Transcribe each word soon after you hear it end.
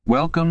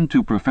Welcome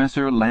to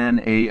Professor Lan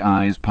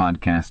AI's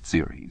podcast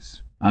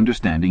series,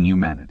 Understanding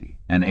Humanity,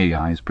 an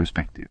AI's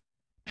Perspective.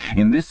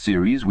 In this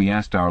series, we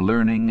asked our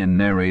learning and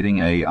narrating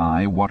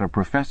AI what a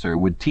professor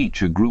would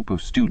teach a group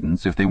of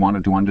students if they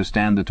wanted to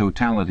understand the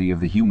totality of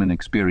the human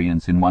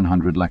experience in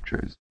 100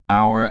 lectures.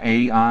 Our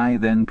AI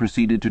then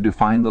proceeded to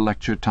define the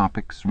lecture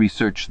topics,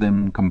 research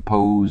them,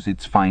 compose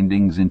its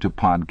findings into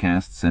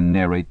podcasts, and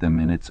narrate them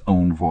in its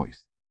own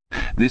voice.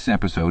 This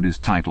episode is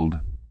titled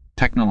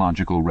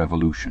Technological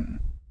Revolution,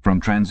 From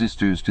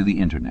Transistors to the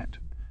Internet.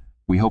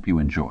 We hope you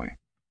enjoy.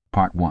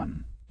 Part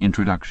 1.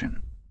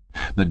 Introduction.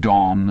 The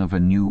Dawn of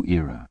a New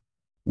Era.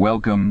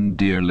 Welcome,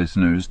 dear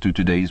listeners, to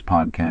today's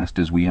podcast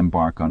as we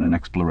embark on an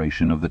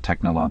exploration of the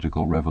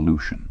technological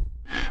revolution.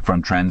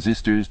 From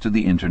transistors to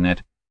the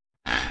Internet.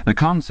 The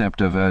concept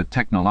of a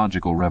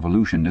technological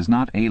revolution is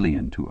not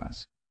alien to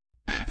us.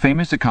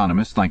 Famous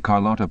economists like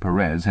Carlota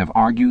Perez have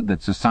argued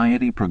that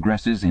society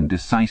progresses in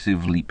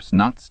decisive leaps,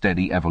 not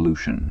steady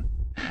evolution.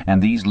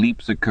 And these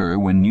leaps occur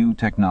when new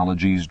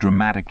technologies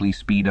dramatically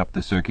speed up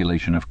the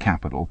circulation of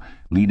capital,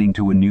 leading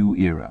to a new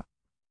era.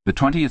 The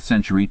 20th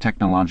century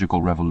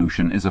technological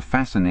revolution is a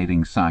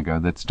fascinating saga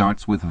that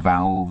starts with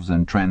valves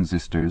and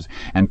transistors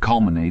and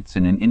culminates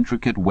in an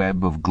intricate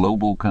web of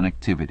global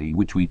connectivity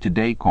which we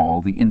today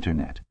call the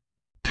Internet.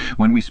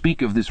 When we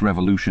speak of this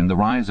revolution, the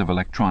rise of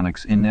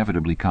electronics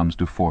inevitably comes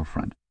to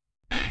forefront.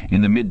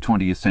 In the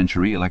mid-20th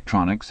century,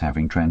 electronics,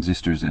 having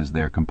transistors as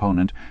their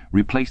component,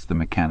 replaced the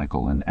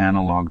mechanical and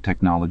analog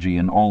technology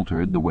and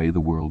altered the way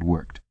the world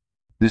worked.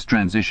 This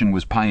transition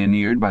was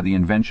pioneered by the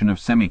invention of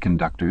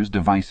semiconductors,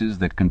 devices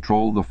that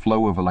control the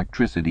flow of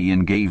electricity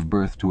and gave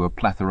birth to a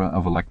plethora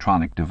of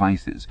electronic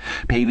devices,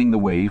 paving the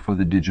way for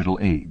the digital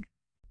age.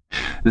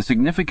 The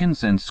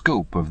significance and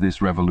scope of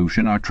this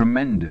revolution are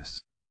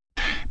tremendous.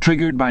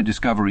 Triggered by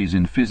discoveries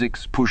in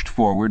physics, pushed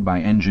forward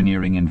by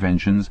engineering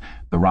inventions,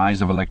 the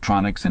rise of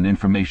electronics and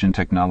information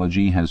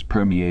technology has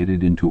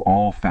permeated into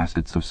all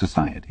facets of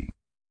society.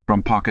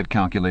 From pocket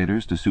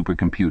calculators to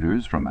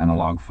supercomputers, from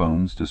analog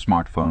phones to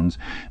smartphones,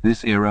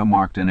 this era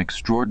marked an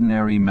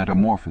extraordinary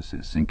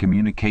metamorphosis in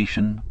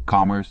communication,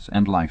 commerce,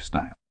 and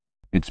lifestyle.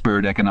 It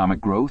spurred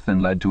economic growth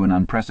and led to an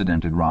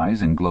unprecedented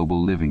rise in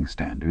global living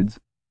standards.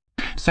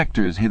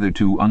 Sectors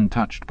hitherto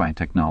untouched by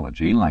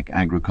technology, like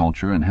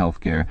agriculture and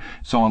healthcare,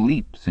 saw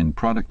leaps in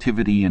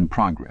productivity and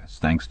progress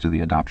thanks to the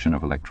adoption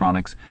of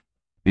electronics.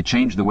 It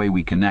changed the way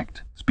we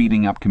connect,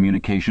 speeding up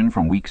communication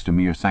from weeks to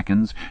mere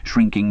seconds,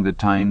 shrinking the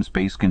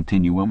time-space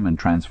continuum and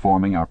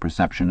transforming our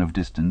perception of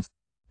distance.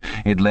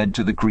 It led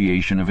to the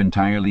creation of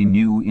entirely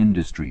new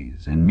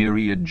industries and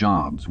myriad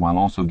jobs, while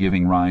also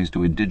giving rise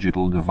to a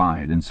digital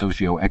divide and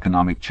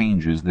socio-economic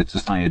changes that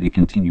society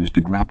continues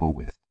to grapple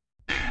with.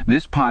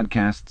 This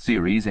podcast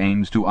series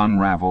aims to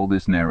unravel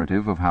this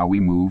narrative of how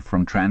we move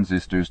from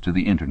transistors to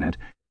the Internet,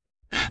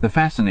 the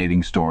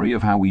fascinating story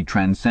of how we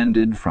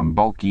transcended from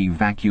bulky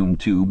vacuum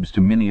tubes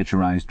to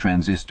miniaturized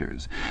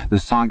transistors, the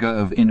saga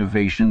of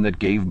innovation that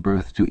gave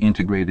birth to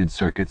integrated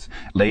circuits,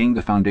 laying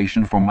the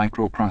foundation for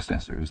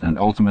microprocessors, and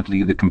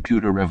ultimately the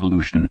computer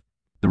revolution,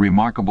 the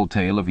remarkable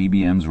tale of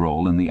IBM's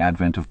role in the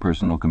advent of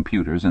personal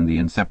computers and the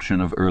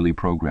inception of early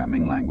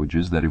programming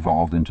languages that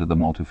evolved into the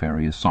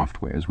multifarious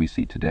softwares we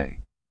see today.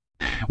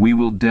 We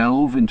will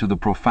delve into the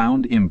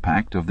profound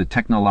impact of the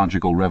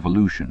technological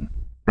revolution,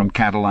 from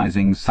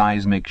catalyzing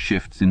seismic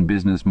shifts in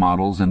business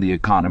models and the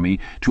economy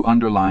to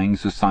underlying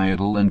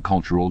societal and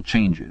cultural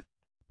changes.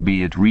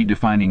 Be it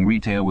redefining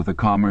retail with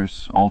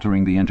e-commerce,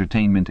 altering the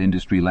entertainment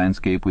industry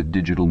landscape with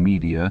digital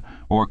media,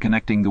 or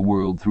connecting the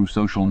world through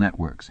social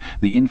networks,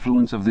 the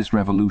influence of this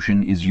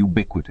revolution is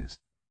ubiquitous.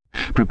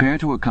 Prepare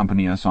to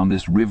accompany us on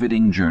this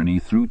riveting journey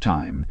through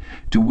time,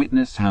 to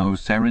witness how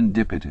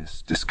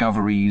serendipitous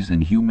discoveries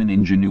and human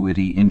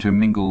ingenuity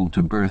intermingle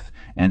to birth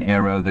an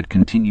era that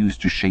continues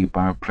to shape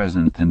our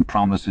present and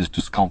promises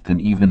to sculpt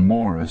an even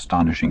more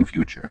astonishing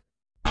future.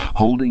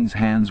 Holding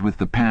hands with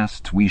the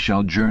past, we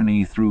shall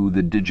journey through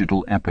the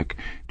digital epoch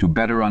to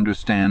better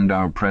understand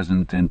our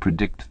present and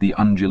predict the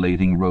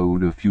undulating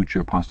road of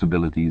future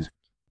possibilities.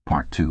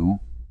 Part 2.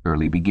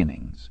 Early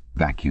Beginnings.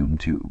 Vacuum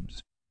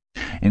Tubes.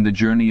 In the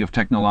journey of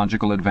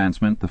technological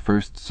advancement, the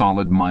first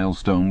solid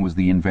milestone was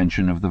the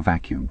invention of the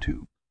vacuum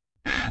tube.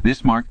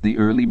 This marked the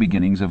early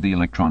beginnings of the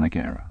electronic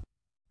era.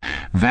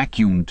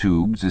 Vacuum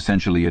tubes,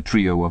 essentially a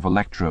trio of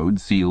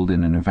electrodes sealed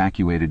in an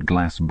evacuated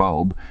glass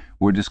bulb,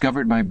 were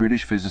discovered by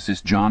British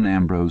physicist John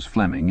Ambrose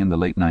Fleming in the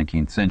late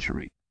 19th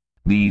century.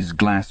 These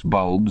glass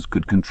bulbs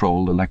could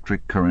control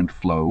electric current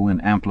flow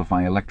and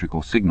amplify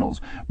electrical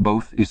signals,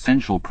 both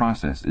essential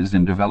processes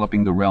in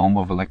developing the realm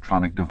of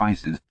electronic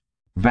devices.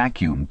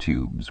 Vacuum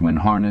tubes, when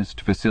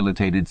harnessed,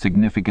 facilitated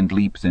significant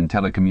leaps in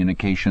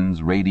telecommunications,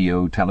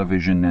 radio,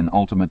 television, and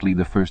ultimately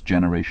the first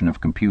generation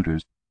of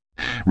computers.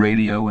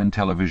 Radio and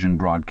television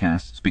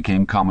broadcasts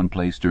became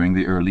commonplace during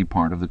the early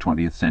part of the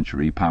 20th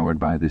century, powered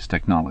by this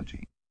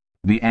technology.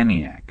 The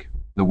ENIAC,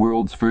 the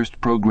world's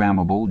first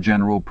programmable,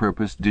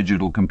 general-purpose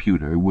digital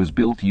computer, was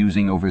built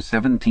using over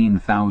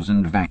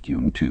 17,000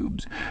 vacuum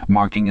tubes,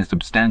 marking a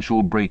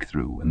substantial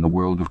breakthrough in the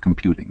world of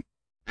computing.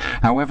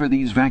 However,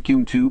 these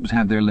vacuum tubes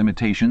had their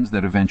limitations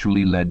that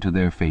eventually led to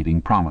their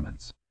fading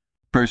prominence.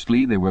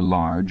 Firstly, they were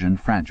large and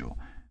fragile,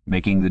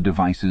 making the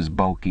devices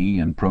bulky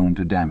and prone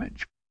to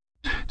damage.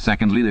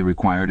 Secondly, they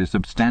required a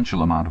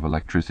substantial amount of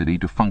electricity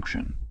to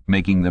function,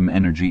 making them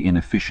energy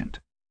inefficient.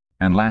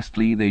 And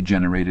lastly, they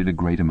generated a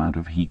great amount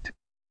of heat.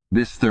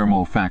 This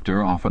thermal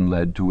factor often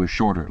led to a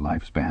shorter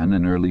lifespan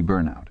and early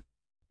burnout.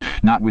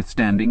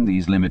 Notwithstanding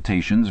these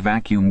limitations,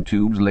 vacuum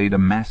tubes laid a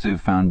massive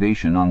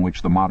foundation on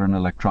which the modern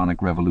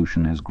electronic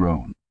revolution has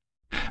grown.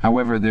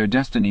 However, their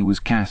destiny was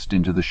cast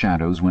into the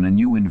shadows when a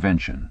new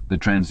invention, the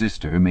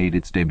transistor, made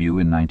its debut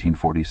in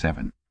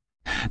 1947.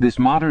 This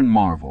modern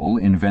marvel,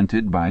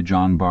 invented by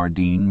John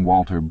Bardeen,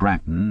 Walter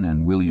Brattain,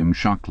 and William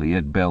Shockley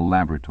at Bell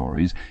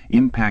Laboratories,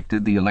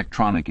 impacted the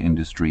electronic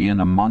industry in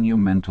a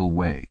monumental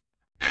way.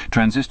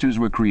 Transistors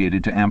were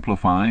created to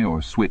amplify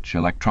or switch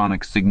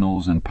electronic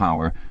signals and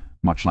power,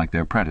 much like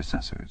their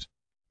predecessors.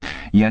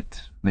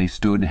 Yet they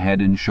stood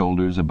head and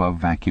shoulders above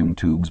vacuum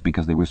tubes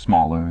because they were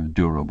smaller,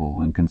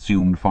 durable, and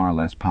consumed far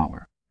less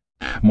power.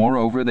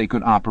 Moreover, they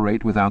could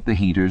operate without the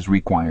heaters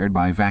required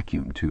by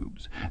vacuum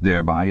tubes,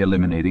 thereby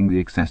eliminating the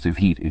excessive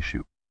heat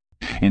issue.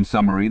 In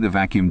summary, the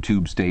vacuum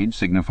tube stage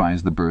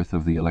signifies the birth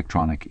of the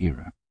electronic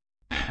era.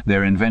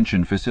 Their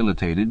invention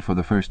facilitated, for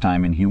the first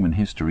time in human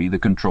history, the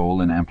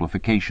control and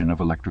amplification of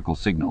electrical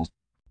signals.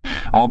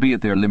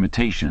 Albeit their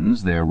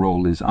limitations, their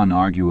role is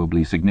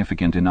unarguably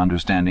significant in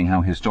understanding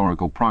how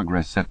historical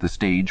progress set the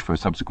stage for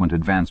subsequent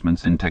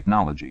advancements in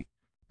technology.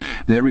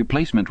 Their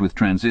replacement with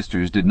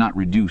transistors did not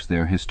reduce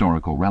their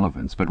historical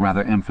relevance, but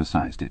rather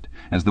emphasized it,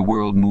 as the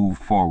world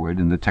moved forward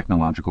in the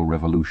technological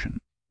revolution.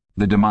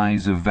 The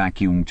demise of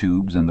vacuum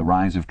tubes and the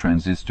rise of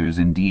transistors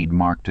indeed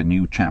marked a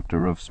new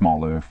chapter of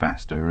smaller,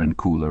 faster, and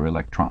cooler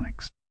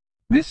electronics.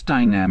 This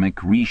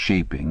dynamic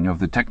reshaping of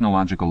the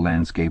technological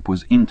landscape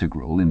was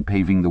integral in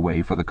paving the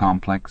way for the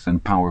complex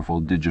and powerful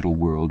digital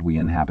world we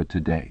inhabit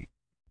today.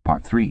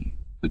 Part 3.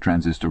 The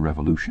Transistor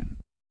Revolution.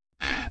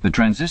 The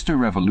transistor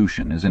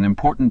revolution is an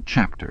important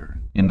chapter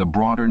in the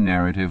broader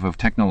narrative of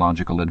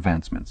technological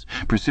advancements,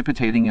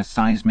 precipitating a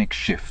seismic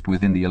shift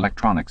within the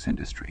electronics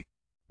industry.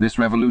 This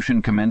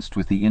revolution commenced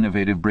with the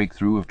innovative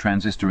breakthrough of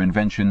transistor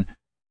invention.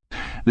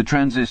 The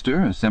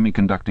transistor, a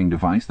semiconducting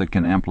device that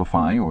can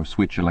amplify or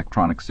switch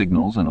electronic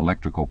signals and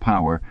electrical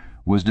power,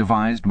 was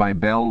devised by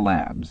Bell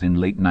Labs in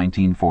late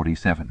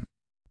 1947.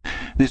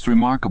 This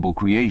remarkable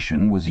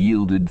creation was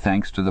yielded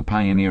thanks to the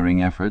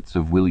pioneering efforts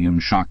of William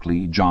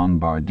Shockley, John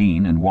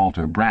Bardeen, and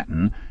Walter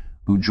Brattain,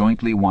 who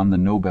jointly won the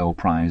Nobel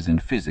Prize in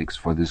Physics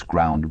for this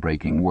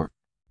groundbreaking work.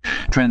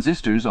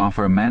 Transistors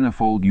offer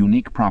manifold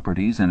unique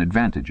properties and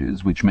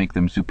advantages which make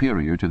them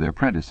superior to their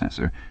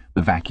predecessor,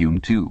 the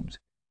vacuum tubes.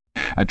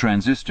 A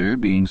transistor,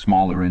 being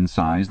smaller in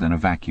size than a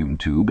vacuum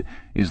tube,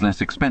 is less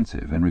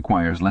expensive and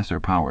requires lesser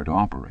power to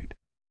operate.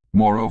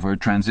 Moreover,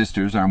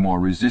 transistors are more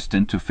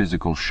resistant to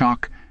physical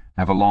shock,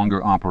 have a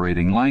longer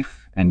operating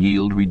life, and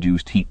yield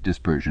reduced heat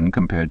dispersion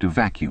compared to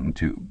vacuum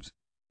tubes.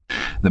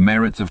 The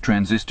merits of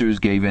transistors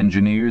gave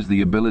engineers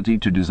the ability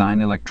to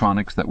design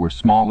electronics that were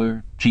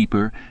smaller,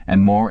 cheaper,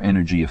 and more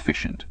energy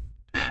efficient.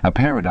 A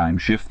paradigm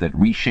shift that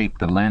reshaped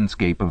the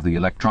landscape of the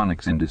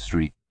electronics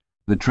industry.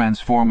 The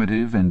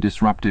transformative and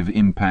disruptive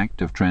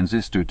impact of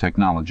transistor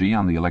technology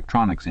on the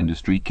electronics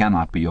industry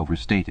cannot be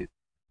overstated.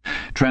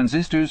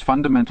 Transistors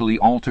fundamentally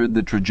altered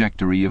the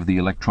trajectory of the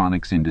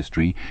electronics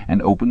industry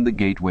and opened the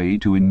gateway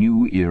to a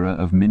new era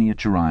of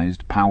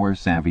miniaturized,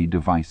 power-savvy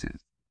devices.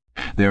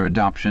 Their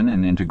adoption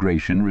and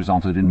integration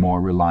resulted in more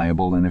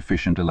reliable and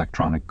efficient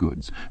electronic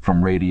goods,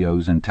 from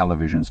radios and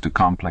televisions to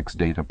complex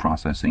data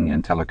processing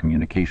and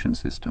telecommunication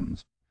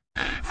systems.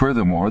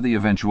 Furthermore, the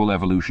eventual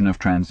evolution of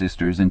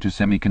transistors into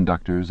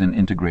semiconductors and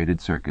integrated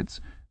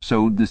circuits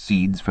sowed the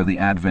seeds for the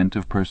advent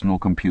of personal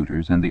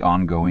computers and the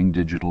ongoing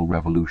digital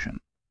revolution.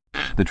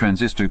 The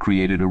transistor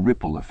created a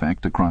ripple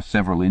effect across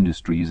several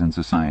industries and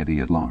society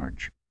at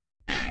large.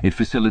 It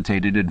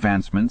facilitated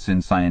advancements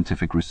in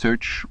scientific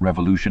research,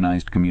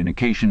 revolutionized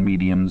communication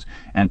mediums,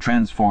 and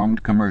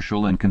transformed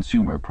commercial and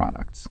consumer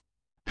products.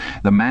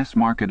 The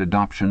mass-market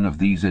adoption of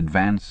these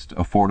advanced,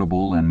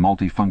 affordable, and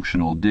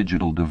multifunctional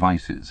digital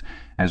devices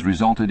has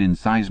resulted in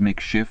seismic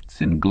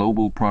shifts in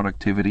global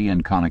productivity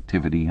and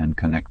connectivity and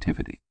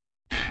connectivity.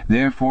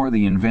 Therefore,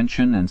 the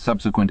invention and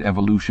subsequent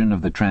evolution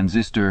of the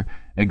transistor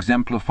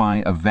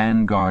exemplify a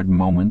vanguard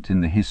moment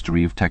in the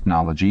history of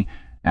technology,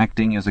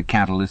 acting as a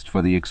catalyst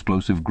for the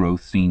explosive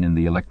growth seen in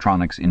the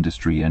electronics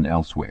industry and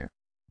elsewhere.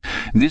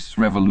 This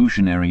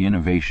revolutionary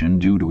innovation,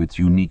 due to its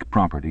unique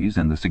properties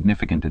and the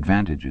significant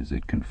advantages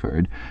it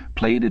conferred,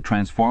 played a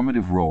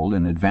transformative role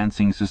in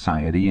advancing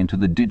society into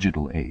the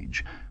digital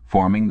age,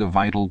 forming the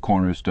vital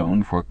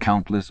cornerstone for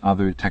countless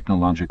other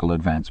technological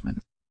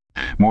advancements.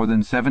 More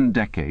than 7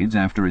 decades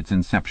after its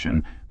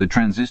inception, the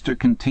transistor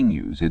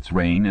continues its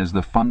reign as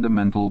the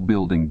fundamental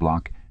building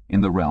block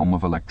in the realm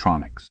of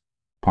electronics.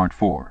 Part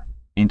 4.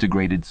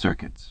 Integrated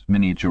circuits,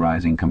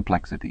 miniaturizing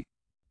complexity.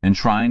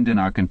 Enshrined in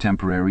our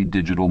contemporary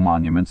digital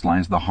monuments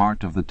lies the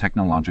heart of the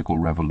technological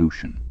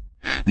revolution.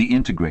 The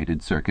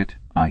integrated circuit,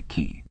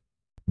 i.e.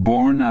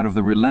 Born out of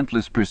the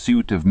relentless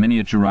pursuit of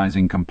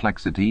miniaturizing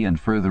complexity and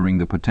furthering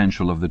the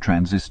potential of the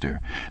transistor,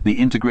 the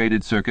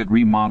integrated circuit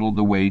remodeled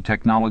the way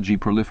technology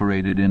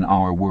proliferated in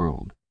our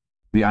world.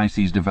 The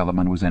IC's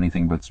development was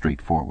anything but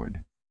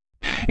straightforward.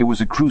 It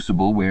was a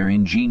crucible where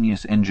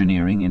ingenious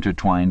engineering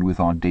intertwined with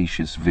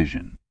audacious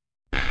vision.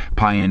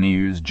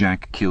 Pioneers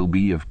Jack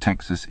Kilby of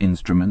Texas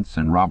Instruments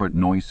and Robert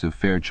Noyce of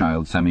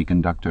Fairchild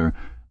Semiconductor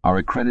are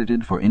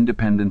accredited for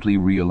independently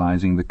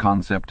realizing the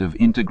concept of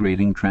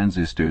integrating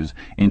transistors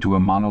into a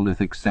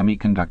monolithic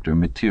semiconductor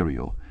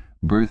material,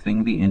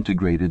 birthing the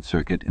integrated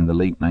circuit in the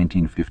late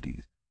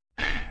 1950s.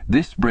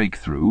 This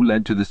breakthrough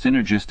led to the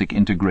synergistic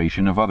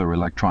integration of other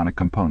electronic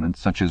components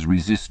such as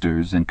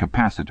resistors and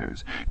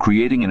capacitors,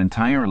 creating an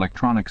entire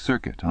electronic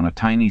circuit on a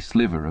tiny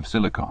sliver of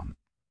silicon.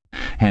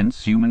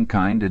 Hence,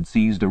 humankind had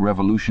seized a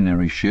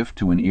revolutionary shift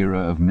to an era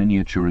of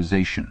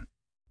miniaturization.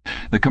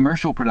 The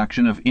commercial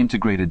production of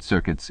integrated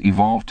circuits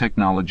evolved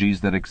technologies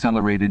that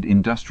accelerated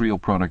industrial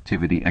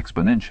productivity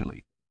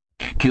exponentially.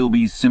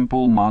 Kilby's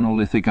simple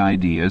monolithic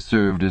idea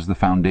served as the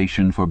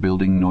foundation for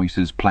building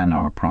Noyce's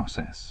planar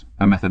process,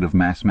 a method of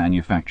mass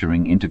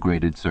manufacturing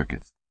integrated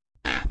circuits.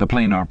 The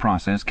planar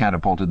process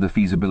catapulted the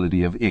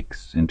feasibility of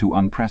ICs into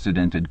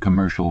unprecedented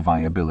commercial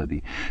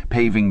viability,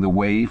 paving the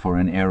way for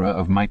an era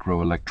of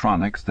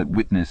microelectronics that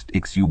witnessed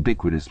ICs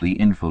ubiquitously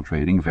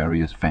infiltrating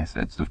various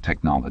facets of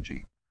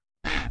technology.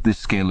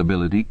 This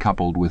scalability,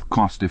 coupled with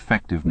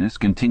cost-effectiveness,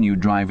 continued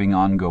driving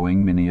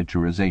ongoing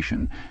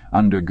miniaturization,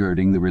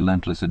 undergirding the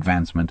relentless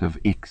advancement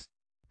of ICs.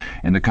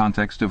 In the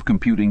context of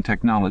computing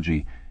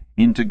technology,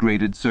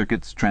 integrated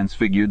circuits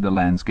transfigured the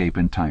landscape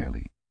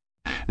entirely.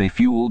 They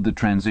fueled the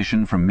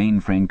transition from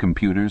mainframe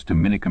computers to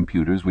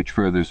minicomputers, which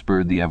further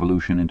spurred the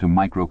evolution into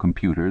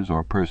microcomputers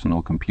or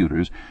personal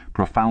computers,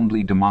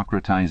 profoundly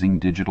democratizing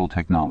digital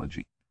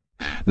technology.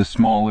 The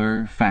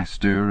smaller,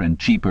 faster, and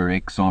cheaper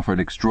ICs offered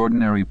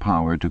extraordinary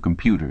power to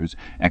computers,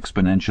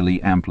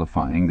 exponentially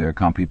amplifying their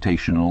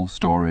computational,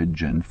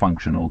 storage, and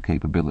functional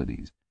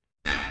capabilities.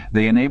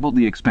 They enabled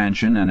the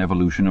expansion and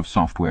evolution of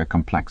software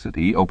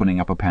complexity, opening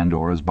up a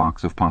Pandora's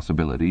box of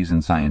possibilities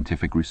in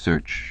scientific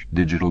research,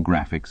 digital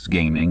graphics,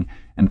 gaming,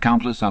 and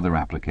countless other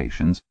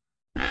applications.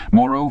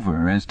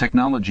 Moreover, as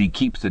technology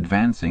keeps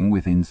advancing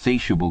with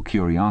insatiable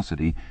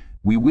curiosity,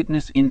 we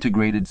witness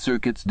integrated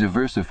circuits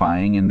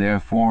diversifying in their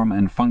form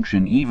and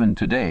function even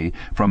today,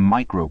 from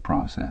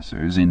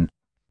microprocessors in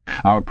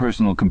our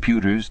personal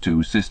computers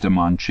to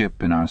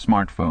system-on-chip in our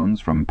smartphones,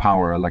 from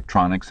power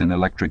electronics in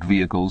electric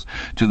vehicles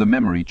to the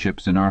memory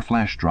chips in our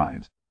flash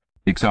drives.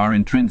 ICs are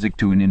intrinsic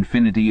to an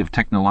infinity of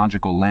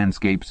technological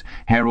landscapes,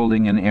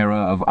 heralding an era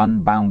of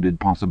unbounded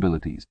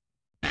possibilities.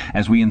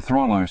 As we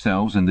enthrall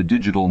ourselves in the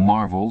digital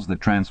marvels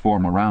that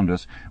transform around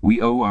us,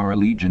 we owe our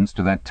allegiance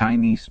to that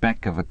tiny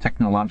speck of a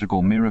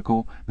technological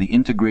miracle, the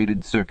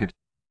integrated circuit.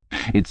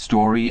 Its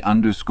story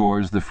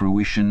underscores the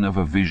fruition of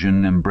a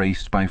vision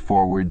embraced by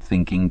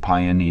forward-thinking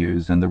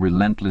pioneers and the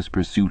relentless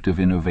pursuit of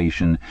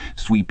innovation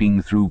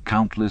sweeping through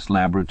countless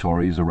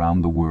laboratories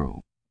around the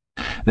world.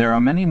 There are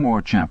many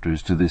more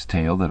chapters to this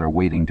tale that are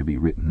waiting to be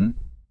written,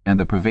 and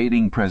the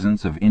pervading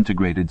presence of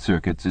integrated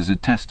circuits is a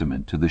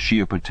testament to the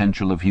sheer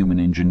potential of human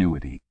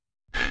ingenuity.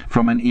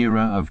 From an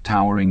era of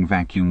towering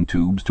vacuum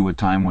tubes to a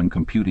time when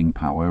computing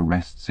power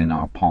rests in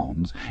our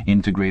palms,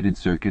 integrated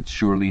circuits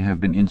surely have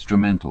been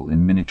instrumental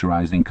in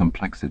miniaturizing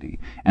complexity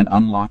and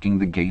unlocking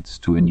the gates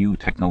to a new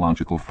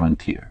technological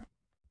frontier.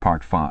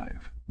 Part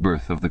 5.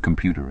 Birth of the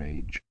Computer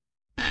Age.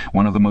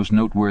 One of the most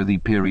noteworthy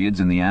periods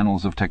in the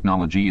annals of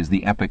technology is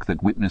the epoch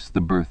that witnessed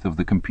the birth of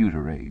the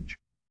computer age.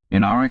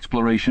 In our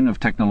exploration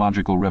of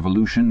technological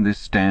revolution, this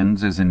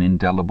stands as an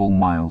indelible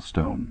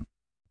milestone.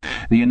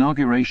 The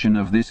inauguration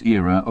of this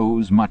era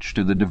owes much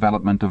to the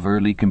development of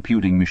early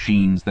computing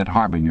machines that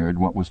harbingered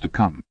what was to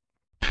come.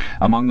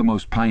 Among the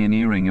most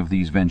pioneering of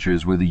these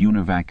ventures were the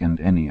UNIVAC and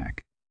ENIAC.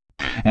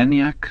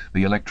 ENIAC,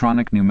 the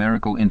electronic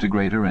numerical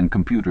integrator and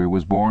computer,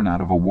 was born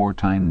out of a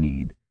wartime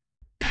need.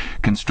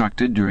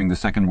 Constructed during the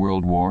Second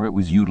World War, it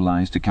was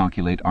utilized to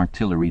calculate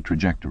artillery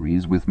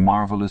trajectories with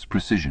marvelous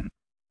precision.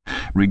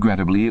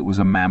 Regrettably, it was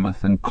a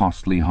mammoth and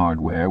costly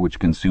hardware which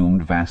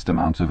consumed vast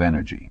amounts of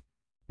energy.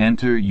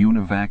 Enter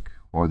UNIVAC,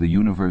 or the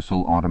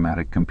Universal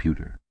Automatic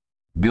Computer.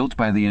 Built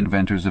by the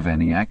inventors of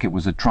ENIAC, it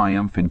was a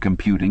triumph in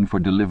computing for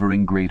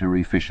delivering greater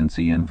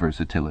efficiency and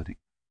versatility.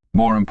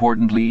 More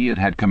importantly, it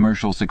had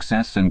commercial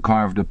success and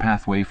carved a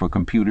pathway for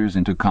computers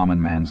into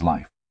common man's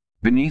life.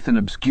 Beneath an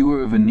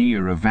obscure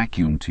veneer of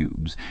vacuum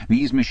tubes,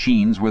 these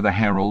machines were the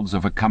heralds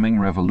of a coming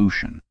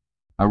revolution.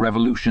 A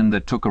revolution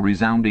that took a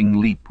resounding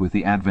leap with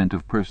the advent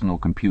of personal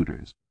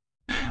computers.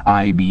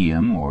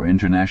 IBM, or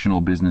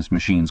International Business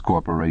Machines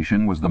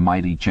Corporation, was the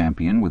mighty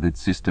champion with its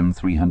System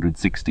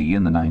 360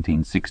 in the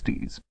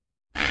 1960s.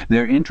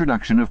 Their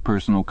introduction of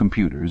personal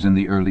computers in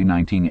the early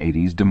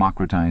 1980s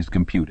democratized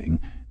computing,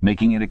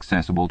 making it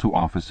accessible to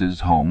offices,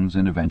 homes,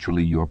 and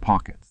eventually your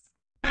pockets.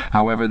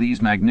 However,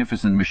 these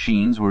magnificent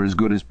machines were as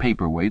good as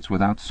paperweights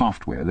without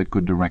software that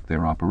could direct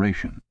their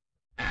operation.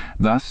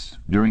 Thus,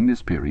 during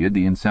this period,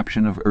 the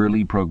inception of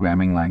early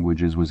programming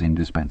languages was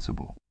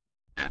indispensable.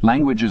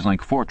 Languages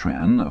like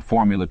Fortran, a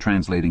formula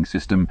translating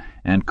system,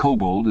 and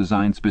COBOL,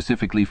 designed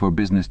specifically for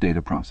business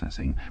data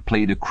processing,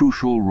 played a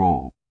crucial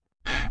role.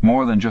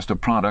 More than just a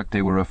product,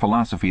 they were a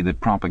philosophy that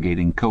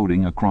propagated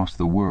coding across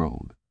the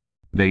world.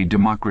 They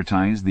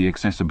democratized the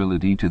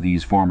accessibility to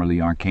these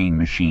formerly arcane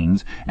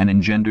machines and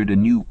engendered a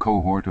new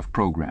cohort of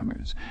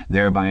programmers,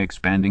 thereby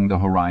expanding the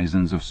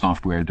horizons of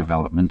software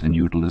development and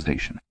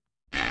utilization.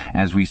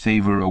 As we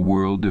savor a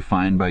world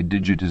defined by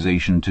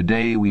digitization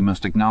today, we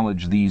must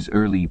acknowledge these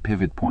early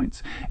pivot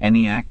points,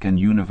 ENIAC and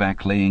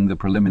UNIVAC laying the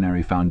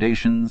preliminary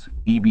foundations,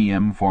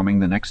 IBM forming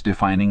the next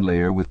defining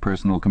layer with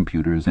personal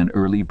computers, and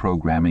early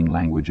programming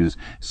languages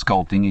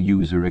sculpting a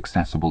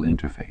user-accessible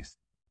interface.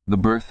 The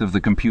birth of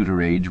the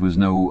computer age was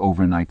no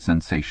overnight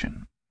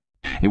sensation.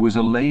 It was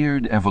a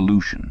layered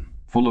evolution,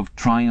 full of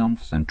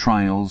triumphs and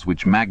trials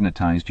which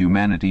magnetized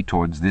humanity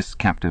towards this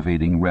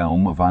captivating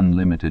realm of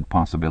unlimited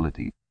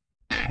possibility.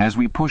 As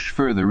we push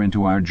further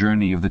into our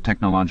journey of the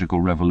technological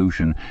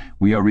revolution,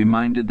 we are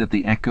reminded that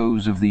the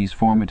echoes of these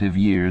formative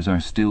years are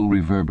still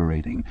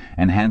reverberating,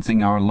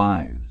 enhancing our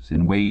lives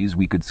in ways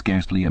we could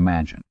scarcely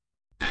imagine.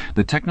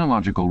 The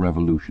technological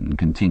revolution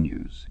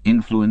continues,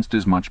 influenced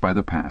as much by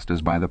the past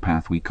as by the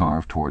path we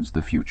carve towards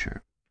the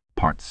future.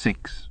 Part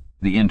 6.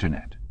 The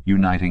Internet,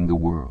 Uniting the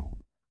World.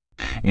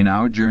 In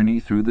our journey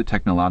through the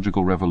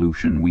technological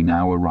revolution, we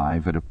now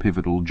arrive at a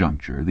pivotal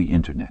juncture, the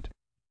Internet.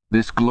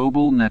 This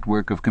global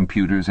network of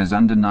computers has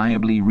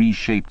undeniably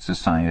reshaped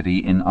society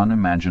in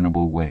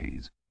unimaginable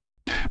ways.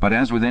 But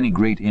as with any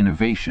great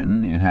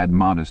innovation, it had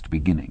modest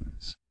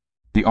beginnings.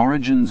 The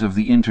origins of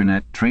the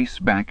Internet trace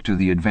back to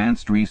the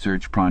Advanced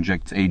Research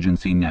Projects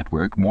Agency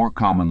network, more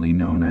commonly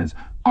known as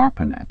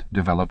ARPANET,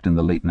 developed in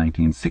the late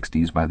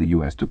 1960s by the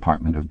U.S.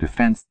 Department of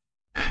Defense.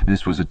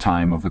 This was a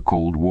time of the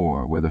Cold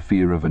War, where the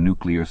fear of a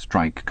nuclear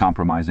strike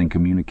compromising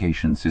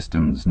communication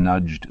systems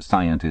nudged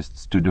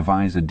scientists to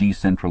devise a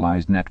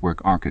decentralized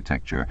network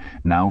architecture,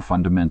 now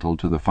fundamental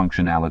to the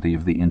functionality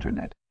of the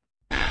Internet.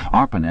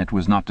 ARPANET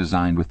was not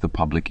designed with the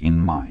public in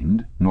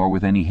mind, nor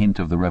with any hint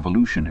of the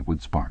revolution it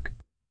would spark.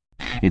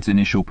 Its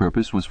initial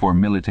purpose was for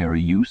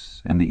military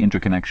use and the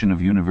interconnection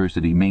of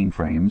university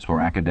mainframes for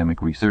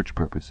academic research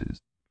purposes.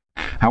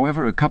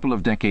 However, a couple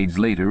of decades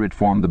later it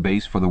formed the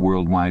base for the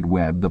World Wide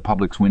Web, the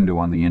public's window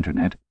on the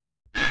Internet.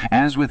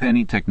 As with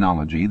any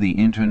technology, the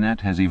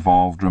Internet has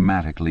evolved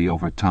dramatically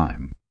over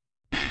time.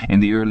 In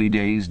the early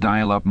days,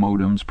 dial-up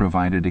modems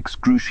provided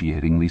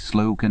excruciatingly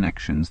slow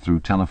connections through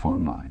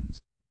telephone lines.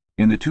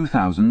 In the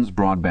 2000s,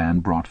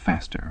 broadband brought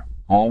faster,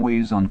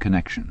 always-on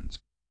connections.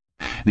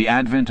 The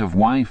advent of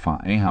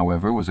Wi-Fi,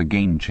 however, was a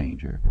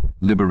game-changer,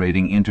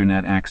 liberating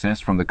Internet access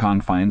from the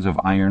confines of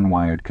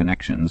iron-wired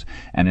connections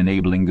and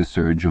enabling the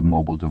surge of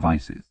mobile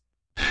devices.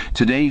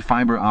 Today,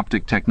 fiber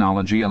optic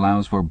technology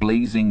allows for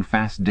blazing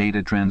fast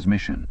data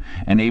transmission,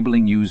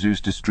 enabling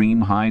users to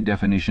stream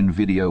high-definition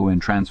video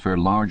and transfer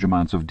large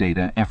amounts of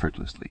data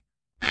effortlessly.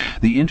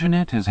 The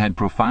Internet has had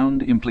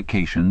profound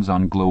implications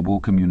on global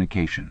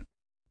communication.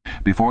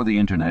 Before the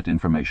Internet,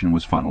 information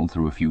was funneled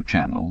through a few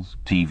channels: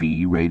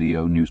 TV,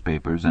 radio,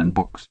 newspapers, and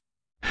books.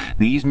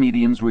 These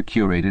mediums were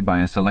curated by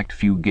a select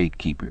few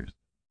gatekeepers.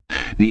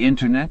 The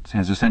Internet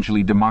has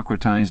essentially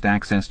democratized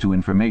access to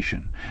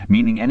information,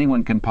 meaning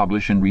anyone can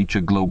publish and reach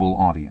a global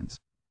audience.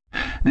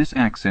 This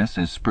access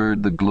has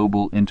spurred the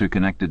global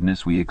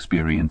interconnectedness we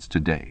experience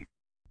today.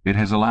 It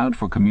has allowed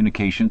for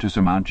communication to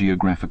surmount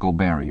geographical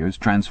barriers,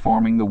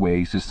 transforming the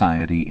way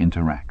society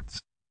interacts.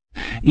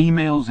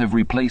 Emails have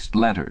replaced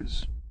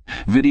letters.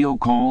 Video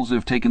calls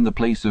have taken the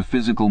place of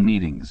physical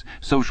meetings.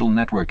 Social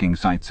networking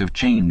sites have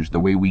changed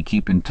the way we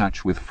keep in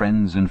touch with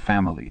friends and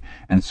family,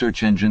 and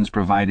search engines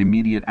provide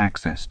immediate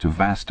access to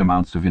vast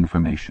amounts of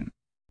information.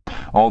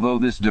 Although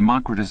this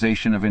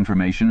democratization of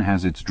information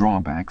has its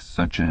drawbacks,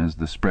 such as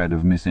the spread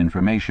of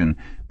misinformation,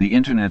 the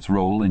Internet's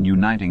role in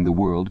uniting the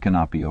world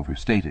cannot be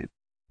overstated.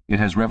 It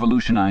has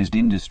revolutionized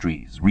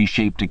industries,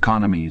 reshaped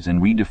economies,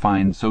 and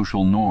redefined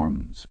social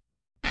norms.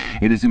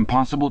 It is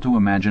impossible to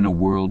imagine a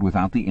world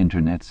without the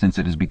Internet, since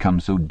it has become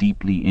so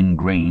deeply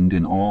ingrained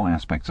in all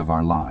aspects of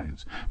our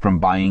lives, from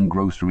buying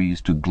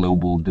groceries to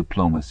global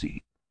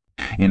diplomacy.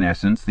 In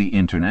essence, the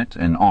Internet,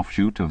 an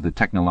offshoot of the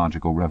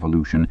technological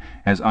revolution,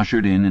 has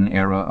ushered in an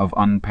era of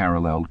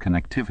unparalleled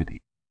connectivity.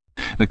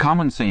 The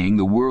common saying,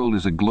 "the world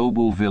is a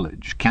global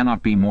village,"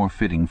 cannot be more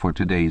fitting for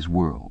today's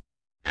world.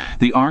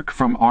 The arc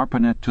from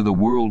ARPANET to the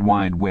World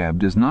Wide Web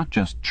does not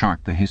just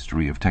chart the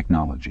history of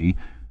technology,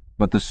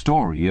 but the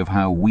story of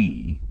how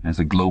we, as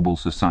a global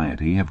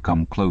society, have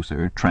come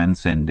closer,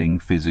 transcending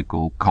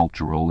physical,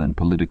 cultural, and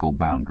political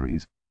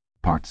boundaries.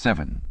 Part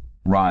 7.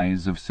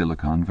 Rise of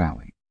Silicon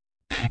Valley.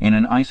 In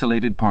an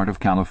isolated part of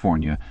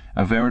California,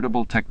 a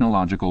veritable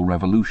technological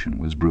revolution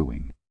was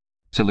brewing.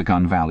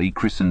 Silicon Valley,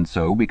 christened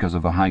so because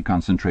of the high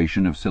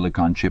concentration of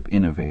silicon chip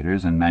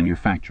innovators and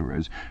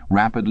manufacturers,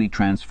 rapidly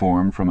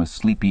transformed from a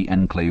sleepy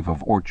enclave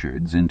of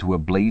orchards into a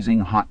blazing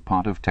hot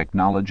pot of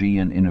technology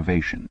and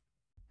innovation.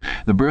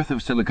 The birth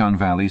of Silicon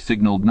Valley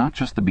signaled not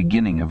just the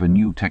beginning of a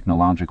new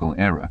technological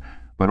era,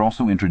 but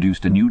also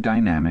introduced a new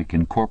dynamic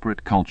in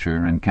corporate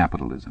culture and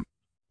capitalism.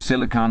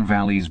 Silicon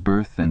Valley's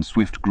birth and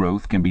swift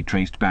growth can be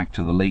traced back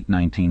to the late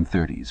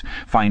 1930s,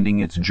 finding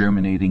its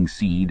germinating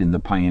seed in the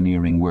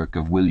pioneering work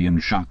of William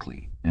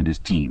Shockley and his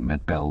team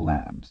at Bell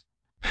Labs.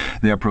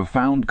 Their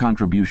profound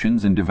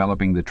contributions in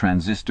developing the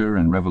transistor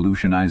and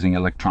revolutionizing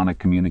electronic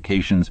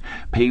communications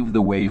paved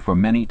the way for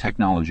many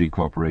technology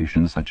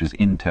corporations such as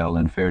Intel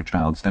and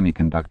Fairchild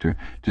Semiconductor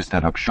to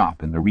set up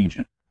shop in the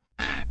region.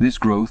 This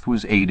growth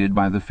was aided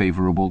by the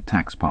favorable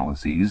tax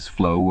policies,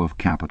 flow of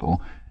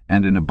capital,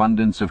 and an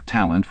abundance of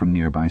talent from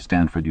nearby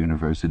Stanford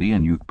University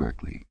and UC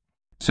Berkeley.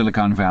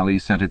 Silicon Valley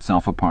set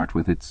itself apart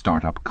with its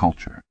startup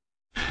culture.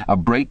 A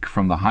break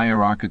from the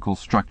hierarchical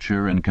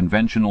structure and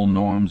conventional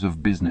norms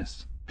of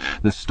business.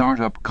 The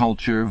startup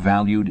culture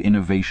valued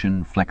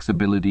innovation,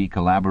 flexibility,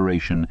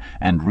 collaboration,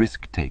 and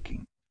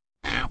risk-taking.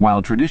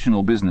 While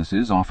traditional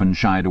businesses often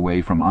shied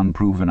away from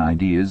unproven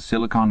ideas,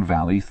 Silicon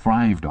Valley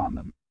thrived on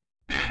them.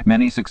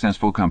 Many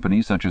successful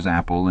companies such as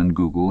Apple and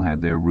Google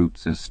had their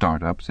roots as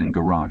startups in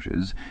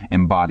garages,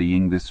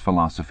 embodying this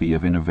philosophy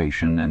of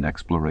innovation and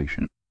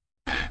exploration.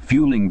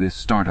 Fueling this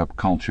startup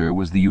culture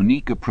was the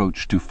unique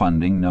approach to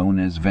funding known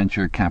as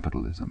venture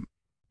capitalism.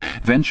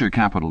 Venture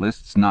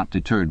capitalists, not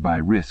deterred by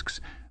risks,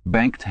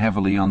 banked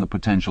heavily on the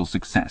potential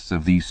success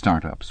of these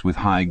startups with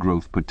high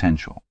growth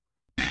potential.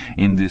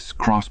 In this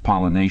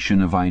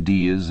cross-pollination of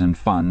ideas and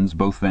funds,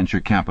 both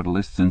venture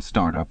capitalists and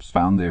startups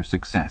found their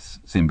success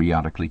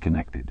symbiotically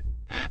connected.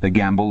 The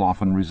gamble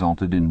often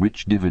resulted in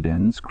rich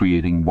dividends,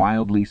 creating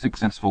wildly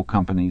successful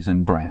companies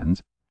and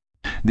brands.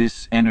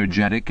 This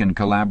energetic and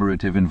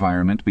collaborative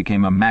environment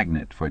became a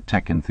magnet for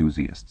tech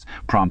enthusiasts,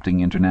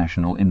 prompting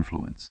international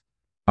influence.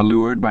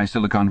 Allured by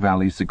Silicon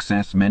Valley's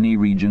success, many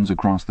regions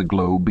across the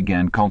globe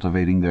began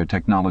cultivating their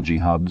technology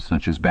hubs,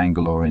 such as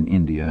Bangalore in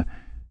India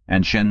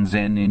and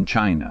Shenzhen in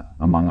China,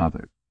 among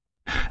others.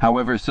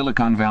 However,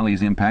 Silicon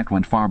Valley's impact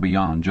went far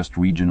beyond just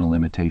regional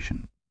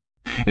imitation.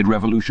 It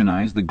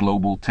revolutionized the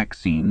global tech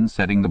scene,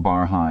 setting the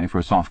bar high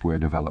for software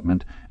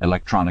development,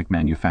 electronic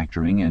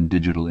manufacturing, and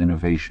digital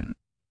innovation.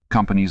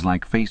 Companies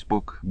like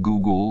Facebook,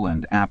 Google,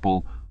 and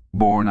Apple,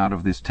 born out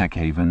of this tech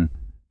haven,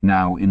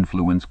 now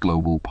influence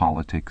global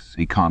politics,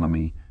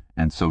 economy,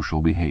 and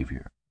social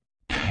behavior.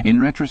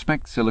 In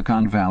retrospect,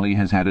 Silicon Valley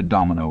has had a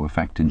domino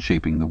effect in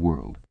shaping the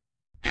world.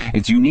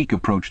 Its unique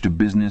approach to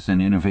business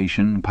and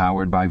innovation,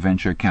 powered by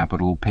venture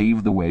capital,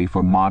 paved the way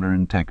for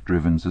modern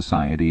tech-driven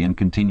society and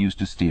continues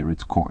to steer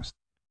its course.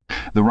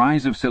 The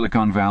rise of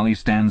Silicon Valley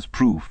stands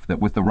proof that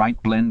with the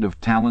right blend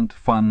of talent,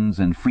 funds,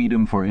 and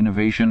freedom for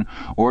innovation,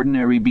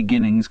 ordinary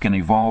beginnings can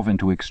evolve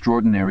into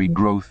extraordinary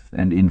growth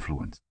and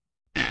influence.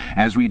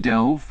 As we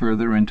delve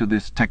further into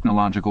this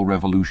technological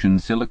revolution,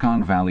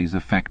 Silicon Valley's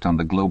effect on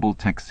the global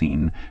tech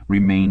scene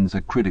remains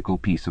a critical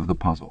piece of the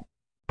puzzle.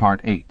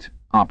 Part 8.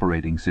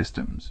 Operating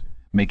Systems.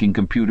 Making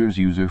computers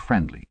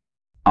user-friendly.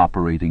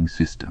 Operating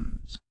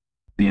systems.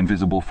 The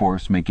invisible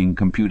force making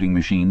computing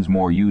machines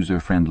more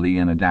user-friendly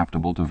and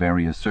adaptable to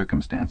various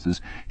circumstances,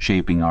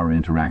 shaping our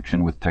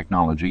interaction with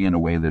technology in a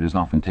way that is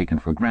often taken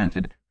for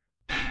granted.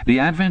 The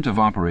advent of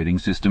operating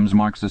systems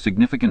marks a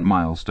significant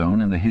milestone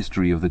in the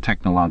history of the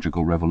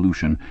technological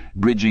revolution,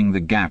 bridging the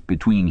gap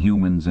between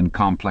humans and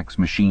complex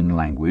machine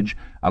language,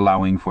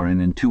 allowing for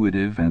an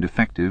intuitive and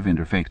effective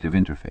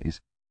interface.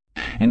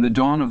 In the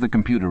dawn of the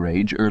computer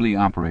age, early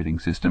operating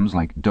systems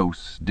like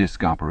DOS,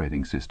 Disk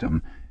Operating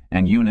System,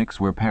 and Unix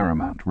were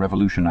paramount,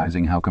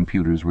 revolutionizing how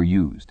computers were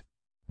used.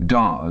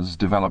 DOS,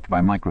 developed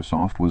by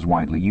Microsoft, was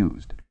widely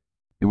used.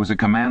 It was a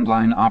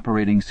command-line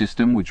operating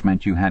system, which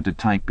meant you had to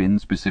type in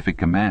specific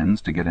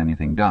commands to get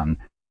anything done.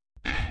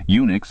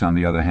 Unix, on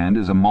the other hand,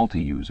 is a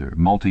multi-user,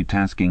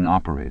 multitasking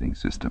operating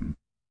system.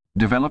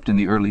 Developed in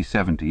the early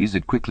 70s,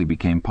 it quickly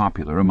became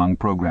popular among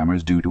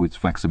programmers due to its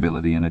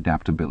flexibility and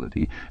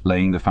adaptability,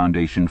 laying the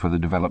foundation for the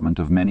development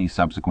of many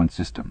subsequent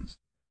systems.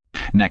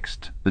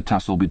 Next, the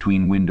tussle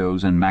between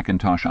Windows and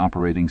Macintosh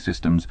operating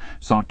systems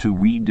sought to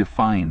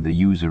redefine the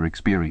user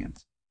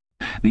experience.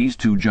 These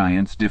two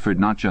giants differed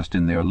not just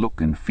in their look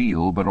and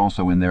feel, but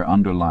also in their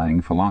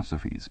underlying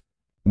philosophies.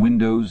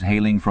 Windows,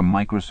 hailing from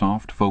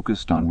Microsoft,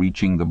 focused on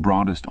reaching the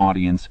broadest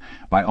audience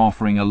by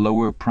offering a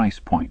lower price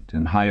point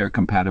and higher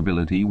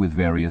compatibility with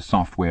various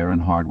software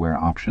and hardware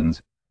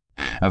options.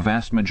 A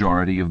vast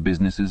majority of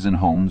businesses and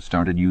homes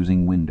started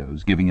using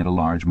Windows, giving it a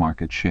large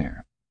market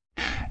share.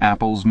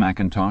 Apple's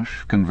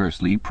Macintosh,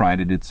 conversely,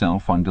 prided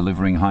itself on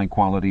delivering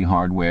high-quality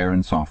hardware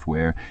and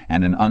software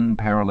and an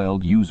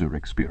unparalleled user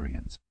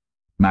experience.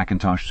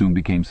 Macintosh soon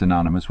became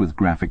synonymous with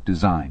graphic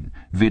design,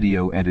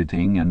 video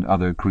editing, and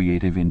other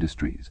creative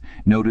industries,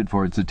 noted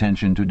for its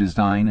attention to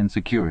design and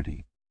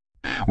security.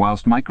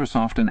 Whilst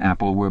Microsoft and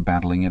Apple were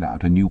battling it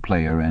out, a new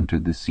player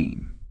entered the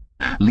scene.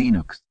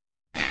 Linux.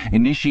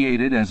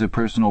 Initiated as a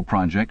personal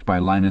project by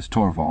Linus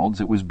Torvalds,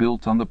 it was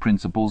built on the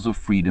principles of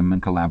freedom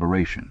and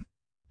collaboration.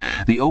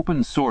 The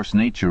open-source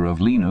nature of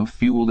Linux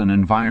fueled an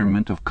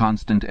environment of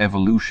constant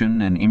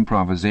evolution and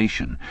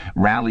improvisation,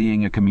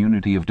 rallying a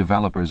community of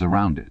developers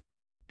around it.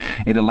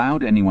 It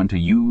allowed anyone to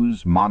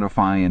use,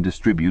 modify, and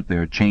distribute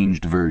their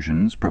changed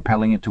versions,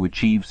 propelling it to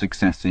achieve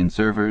success in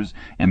servers,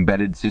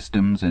 embedded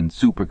systems, and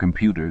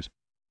supercomputers.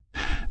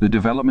 The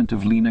development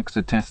of Linux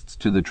attests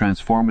to the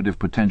transformative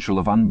potential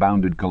of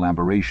unbounded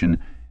collaboration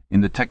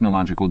in the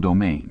technological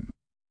domain.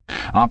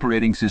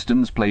 Operating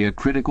systems play a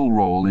critical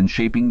role in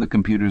shaping the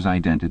computer's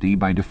identity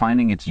by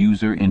defining its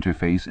user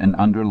interface and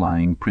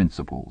underlying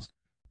principles.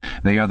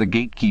 They are the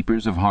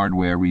gatekeepers of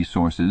hardware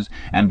resources,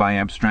 and by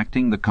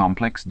abstracting the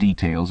complex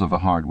details of a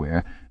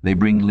hardware, they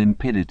bring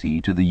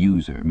limpidity to the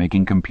user,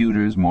 making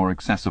computers more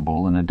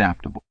accessible and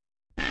adaptable.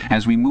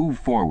 As we move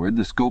forward,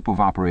 the scope of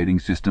operating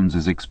systems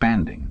is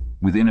expanding,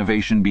 with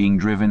innovation being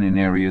driven in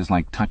areas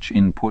like touch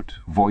input,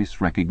 voice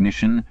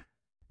recognition,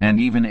 and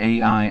even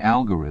AI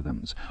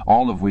algorithms,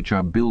 all of which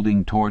are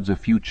building towards a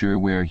future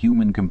where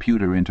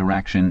human-computer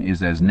interaction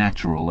is as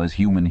natural as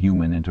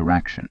human-human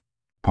interaction.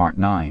 Part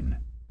 9.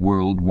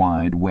 World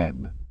Wide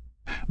Web.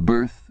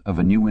 Birth of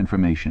a New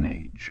Information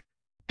Age.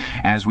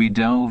 As we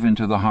delve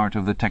into the heart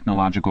of the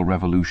technological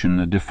revolution,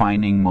 a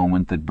defining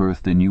moment that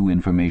birthed a new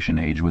information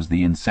age was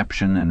the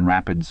inception and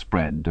rapid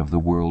spread of the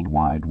World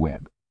Wide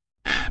Web.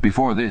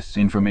 Before this,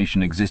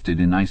 information existed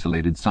in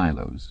isolated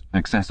silos,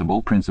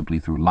 accessible principally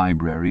through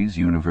libraries,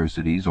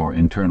 universities, or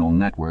internal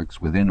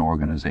networks within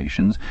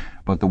organizations,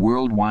 but the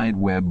World Wide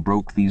Web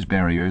broke these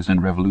barriers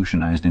and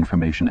revolutionized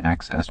information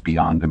access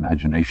beyond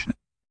imagination.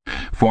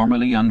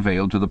 Formally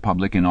unveiled to the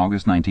public in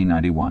August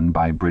 1991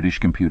 by British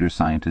computer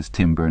scientist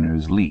Tim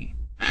Berners-Lee,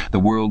 the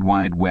World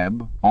Wide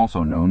Web,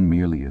 also known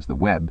merely as the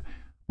web,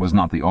 was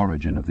not the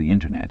origin of the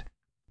Internet,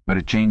 but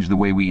it changed the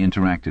way we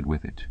interacted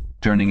with it,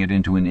 turning it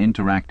into an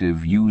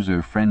interactive,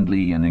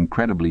 user-friendly, and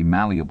incredibly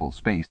malleable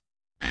space.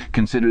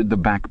 Considered the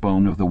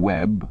backbone of the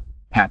web,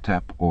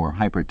 HTTP or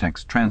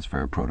Hypertext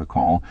Transfer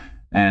Protocol,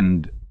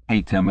 and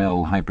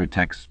HTML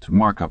hypertext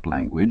markup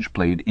language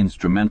played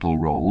instrumental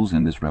roles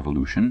in this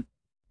revolution.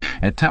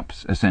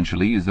 HTTP,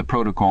 essentially, is the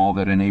protocol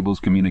that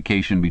enables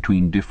communication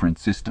between different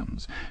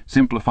systems,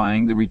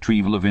 simplifying the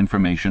retrieval of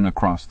information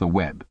across the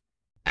web.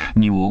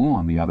 NUL,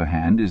 on the other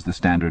hand, is the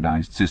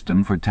standardized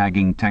system for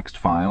tagging text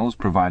files,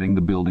 providing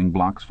the building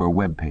blocks for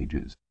web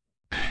pages.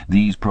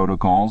 These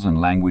protocols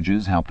and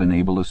languages helped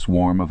enable a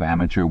swarm of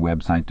amateur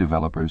website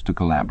developers to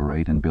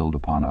collaborate and build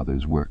upon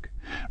others' work,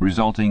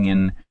 resulting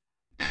in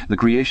the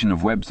creation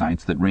of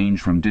websites that range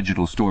from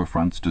digital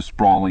storefronts to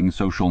sprawling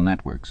social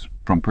networks,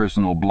 from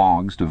personal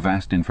blogs to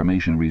vast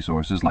information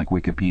resources like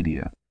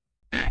Wikipedia.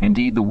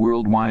 Indeed, the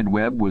World Wide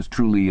Web was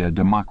truly a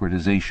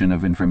democratization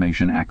of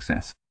information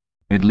access.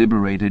 It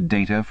liberated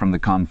data from the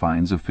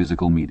confines of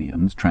physical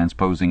mediums,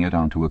 transposing it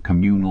onto a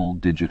communal,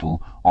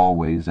 digital,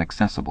 always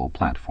accessible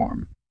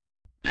platform.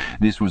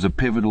 This was a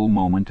pivotal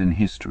moment in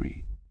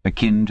history,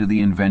 akin to the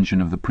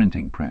invention of the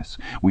printing press,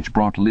 which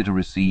brought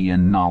literacy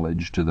and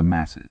knowledge to the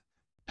masses.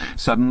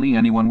 Suddenly,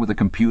 anyone with a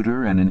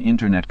computer and an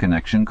internet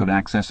connection could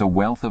access a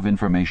wealth of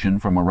information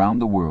from around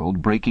the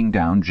world, breaking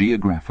down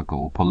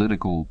geographical,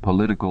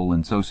 political,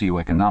 and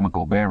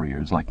socio-economical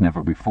barriers like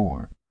never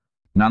before.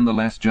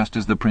 Nonetheless, just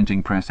as the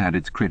printing press had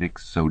its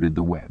critics, so did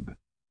the web.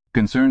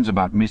 Concerns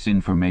about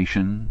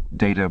misinformation,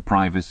 data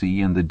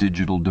privacy, and the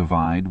digital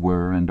divide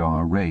were and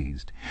are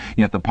raised.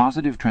 Yet the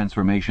positive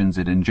transformations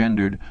it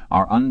engendered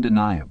are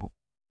undeniable.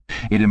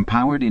 It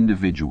empowered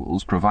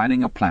individuals,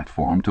 providing a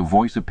platform to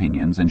voice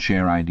opinions and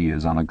share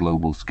ideas on a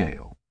global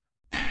scale.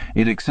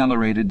 It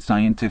accelerated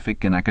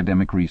scientific and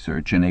academic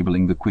research,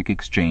 enabling the quick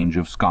exchange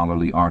of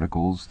scholarly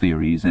articles,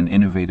 theories, and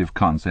innovative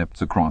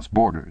concepts across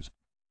borders.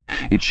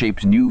 It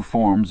shaped new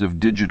forms of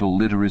digital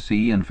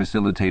literacy and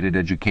facilitated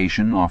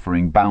education,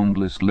 offering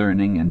boundless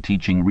learning and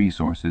teaching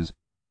resources.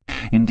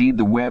 Indeed,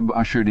 the web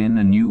ushered in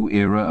a new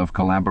era of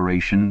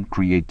collaboration,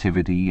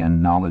 creativity,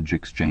 and knowledge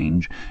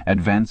exchange,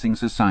 advancing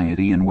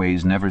society in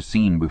ways never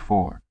seen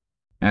before.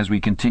 As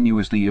we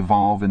continuously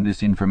evolve in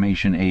this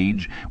information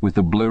age, with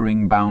the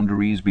blurring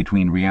boundaries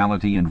between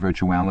reality and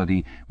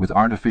virtuality, with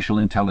artificial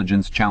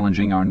intelligence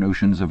challenging our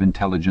notions of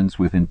intelligence,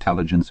 with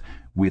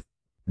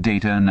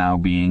data now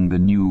being the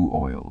new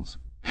oils,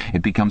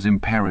 it becomes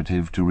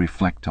imperative to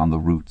reflect on the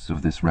roots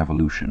of this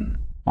revolution,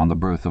 on the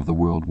birth of the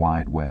World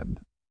Wide Web.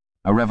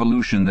 A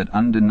revolution that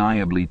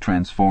undeniably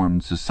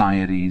transformed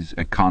societies,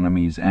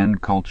 economies,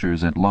 and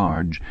cultures at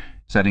large,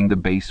 setting the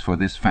base for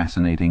this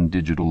fascinating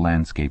digital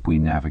landscape we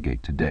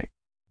navigate today.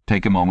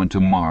 Take a moment to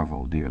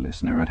marvel, dear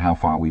listener, at how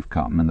far we've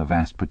come and the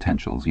vast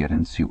potentials yet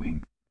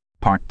ensuing.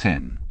 Part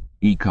 10.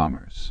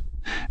 E-commerce.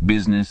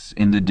 Business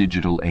in the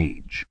digital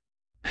age.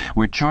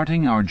 We're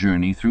charting our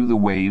journey through the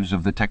waves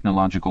of the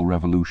technological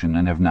revolution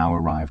and have now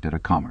arrived at a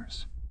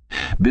commerce.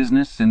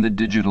 Business in the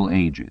digital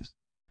ages.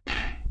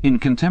 In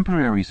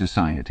contemporary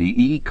society,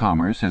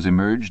 e-commerce has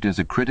emerged as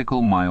a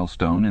critical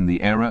milestone in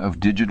the era of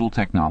digital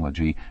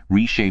technology,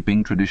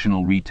 reshaping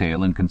traditional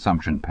retail and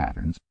consumption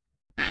patterns.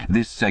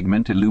 This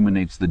segment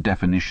illuminates the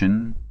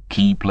definition,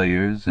 key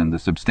players, and the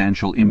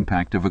substantial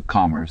impact of a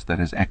commerce that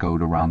has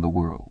echoed around the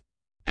world.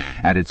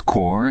 At its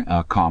core,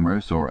 a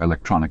commerce, or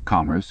electronic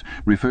commerce,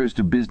 refers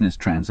to business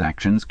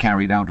transactions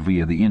carried out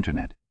via the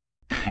Internet.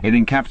 It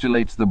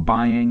encapsulates the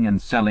buying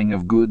and selling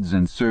of goods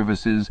and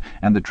services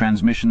and the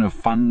transmission of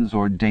funds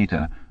or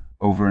data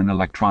over an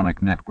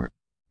electronic network.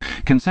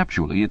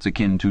 Conceptually, it's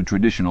akin to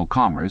traditional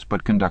commerce,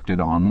 but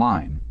conducted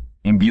online,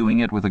 imbuing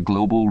it with a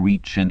global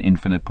reach and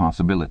infinite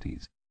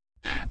possibilities.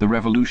 The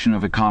revolution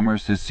of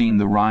e-commerce has seen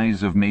the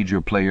rise of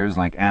major players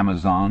like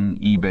Amazon,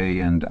 eBay,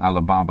 and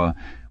Alibaba,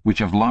 which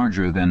have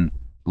larger than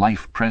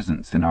life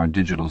presence in our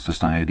digital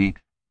society.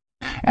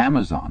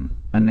 Amazon,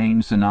 a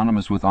name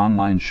synonymous with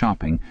online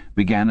shopping,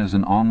 began as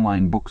an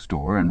online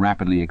bookstore and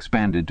rapidly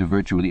expanded to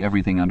virtually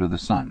everything under the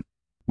sun.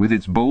 With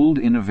its bold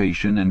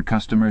innovation and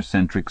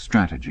customer-centric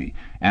strategy,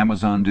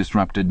 Amazon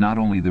disrupted not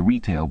only the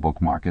retail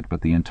book market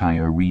but the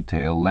entire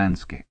retail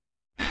landscape.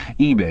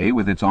 eBay,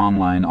 with its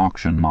online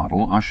auction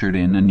model, ushered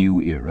in a new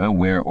era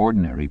where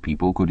ordinary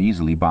people could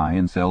easily buy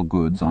and sell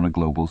goods on a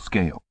global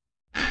scale.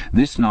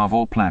 This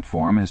novel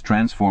platform has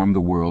transformed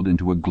the world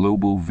into a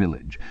global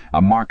village,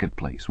 a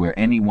marketplace where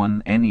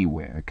anyone,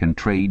 anywhere, can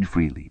trade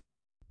freely.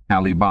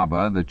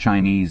 Alibaba, the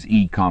Chinese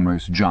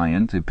e-commerce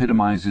giant,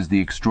 epitomizes the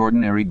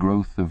extraordinary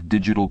growth of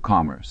digital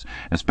commerce,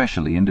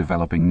 especially in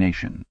developing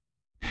nations.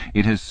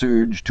 It has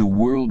surged to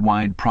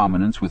worldwide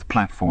prominence with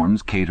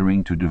platforms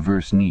catering to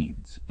diverse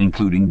needs,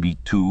 including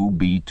B2,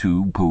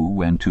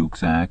 B2, and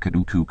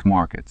Tuxa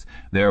markets,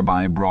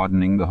 thereby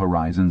broadening the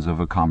horizons of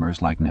a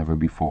commerce like never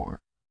before.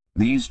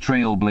 These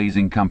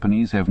trailblazing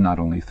companies have not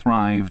only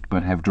thrived,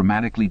 but have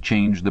dramatically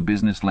changed the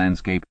business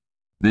landscape.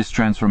 This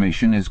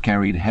transformation has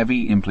carried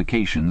heavy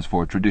implications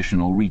for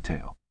traditional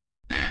retail.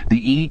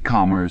 The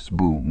e-commerce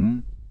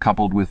boom,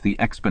 coupled with the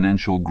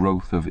exponential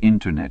growth of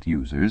Internet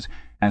users,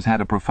 has had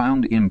a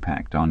profound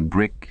impact on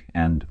brick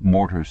and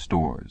mortar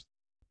stores.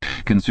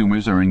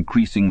 Consumers are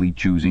increasingly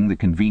choosing the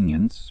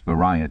convenience,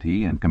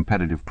 variety, and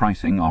competitive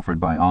pricing offered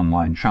by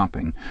online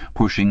shopping,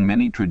 pushing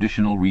many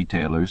traditional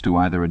retailers to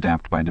either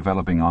adapt by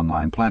developing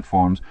online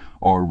platforms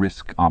or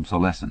risk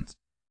obsolescence.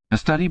 A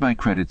study by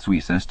Credit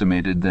Suisse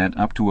estimated that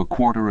up to a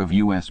quarter of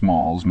U.S.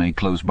 malls may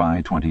close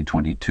by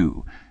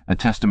 2022, a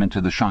testament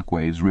to the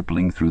shockwaves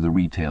rippling through the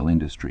retail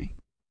industry.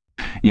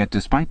 Yet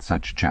despite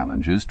such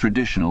challenges,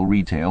 traditional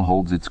retail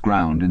holds its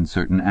ground in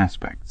certain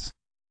aspects.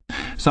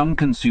 Some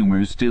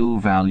consumers still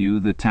value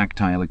the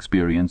tactile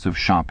experience of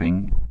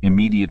shopping,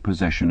 immediate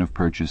possession of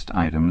purchased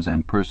items,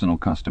 and personal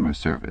customer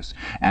service,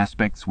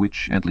 aspects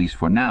which, at least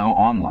for now,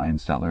 online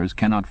sellers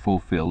cannot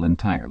fulfill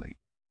entirely.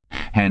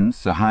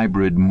 Hence, a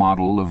hybrid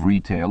model of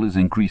retail is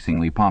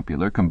increasingly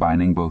popular,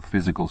 combining both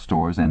physical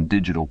stores and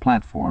digital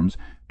platforms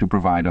to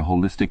provide a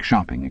holistic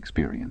shopping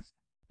experience.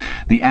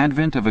 The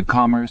advent of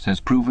e-commerce has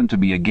proven to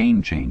be a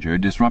game-changer,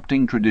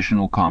 disrupting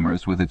traditional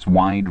commerce with its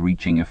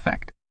wide-reaching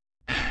effect.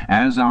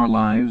 As our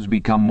lives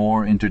become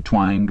more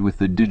intertwined with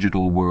the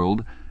digital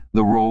world,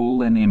 the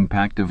role and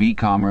impact of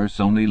e-commerce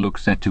only look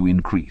set to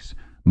increase,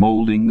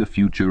 molding the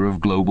future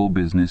of global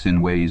business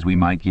in ways we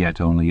might yet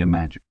only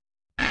imagine.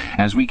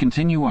 As we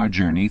continue our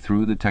journey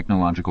through the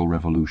technological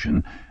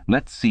revolution,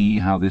 let's see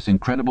how this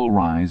incredible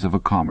rise of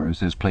e-commerce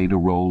has played a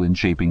role in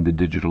shaping the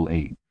digital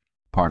age.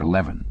 Part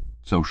 11.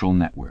 Social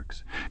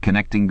networks.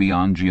 Connecting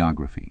beyond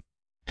geography.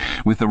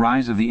 With the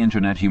rise of the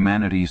Internet,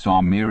 humanity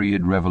saw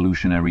myriad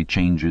revolutionary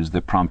changes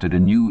that prompted a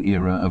new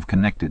era of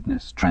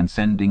connectedness,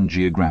 transcending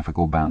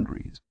geographical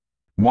boundaries.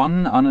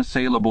 One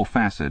unassailable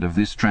facet of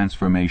this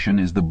transformation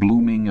is the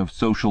blooming of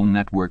social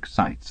network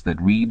sites that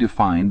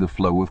redefine the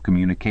flow of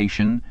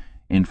communication,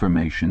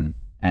 information,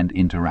 and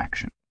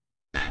interaction.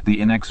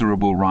 The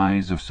inexorable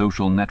rise of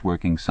social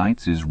networking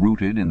sites is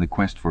rooted in the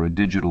quest for a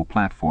digital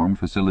platform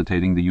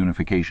facilitating the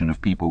unification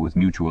of people with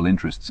mutual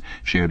interests,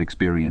 shared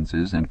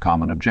experiences, and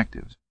common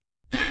objectives.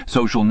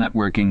 Social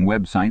networking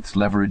websites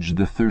leveraged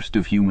the thirst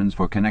of humans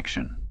for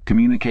connection,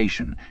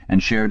 communication,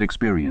 and shared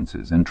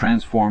experiences, and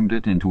transformed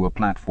it into a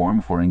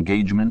platform for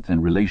engagement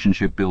and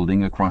relationship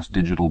building across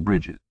digital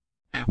bridges.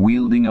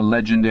 Wielding a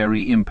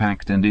legendary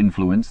impact and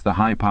influence, the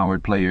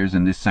high-powered players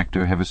in this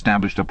sector have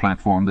established a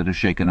platform that has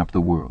shaken up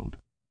the world.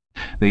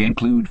 They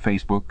include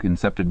Facebook,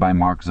 incepted by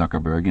Mark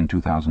Zuckerberg in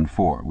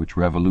 2004, which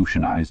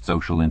revolutionized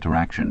social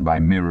interaction by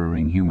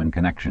mirroring human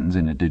connections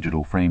in a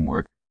digital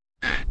framework.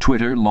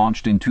 Twitter,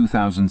 launched in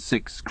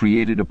 2006,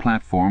 created a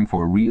platform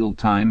for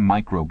real-time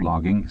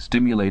microblogging,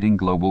 stimulating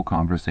global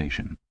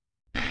conversation.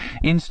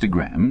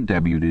 Instagram,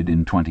 debuted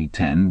in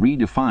 2010,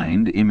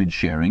 redefined image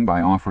sharing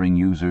by offering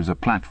users a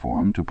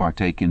platform to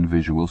partake in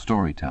visual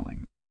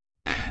storytelling.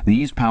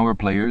 These power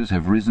players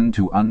have risen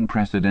to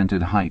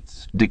unprecedented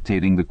heights,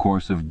 dictating the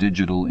course of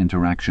digital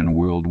interaction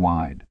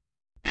worldwide.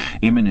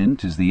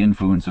 Imminent is the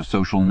influence of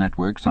social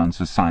networks on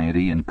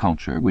society and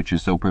culture, which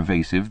is so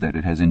pervasive that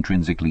it has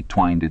intrinsically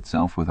twined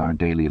itself with our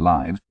daily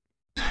lives.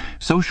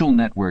 Social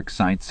network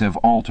sites have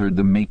altered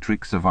the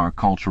matrix of our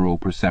cultural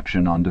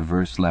perception on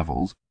diverse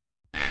levels.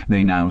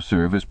 They now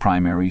serve as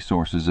primary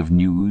sources of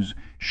news,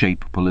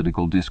 shape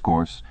political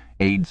discourse,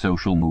 aid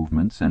social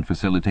movements, and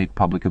facilitate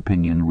public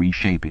opinion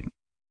reshaping.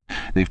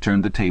 They've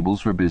turned the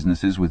tables for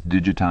businesses with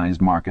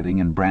digitized marketing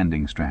and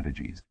branding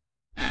strategies.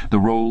 The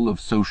role of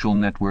social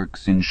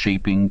networks in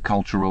shaping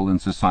cultural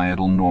and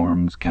societal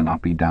norms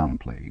cannot be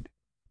downplayed.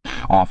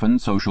 Often,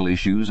 social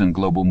issues and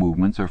global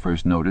movements are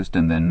first noticed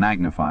and then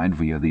magnified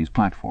via these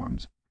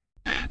platforms.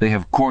 They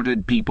have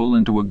courted people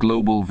into a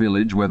global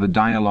village where the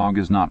dialogue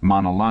is not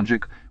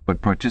monologic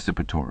but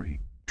participatory,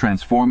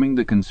 transforming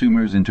the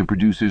consumers into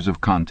producers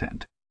of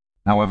content.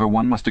 However,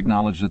 one must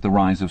acknowledge that the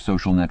rise of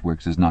social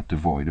networks is not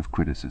devoid of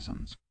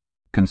criticisms.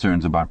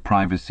 Concerns about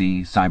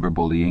privacy,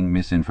 cyberbullying,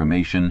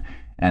 misinformation,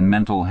 and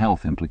mental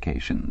health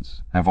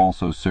implications have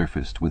also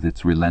surfaced with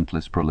its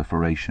relentless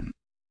proliferation.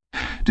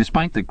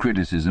 Despite the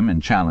criticism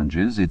and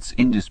challenges, it's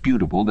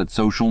indisputable that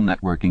social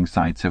networking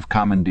sites have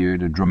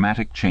commandeered a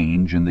dramatic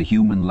change in the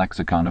human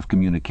lexicon of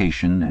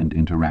communication and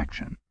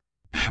interaction.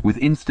 With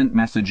instant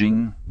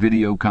messaging,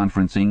 video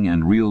conferencing,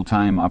 and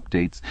real-time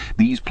updates,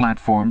 these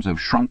platforms have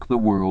shrunk the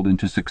world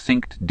into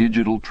succinct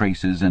digital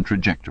traces and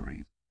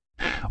trajectories.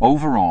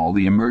 Overall,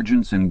 the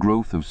emergence and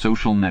growth of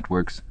social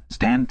networks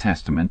stand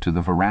testament to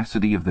the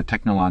veracity of the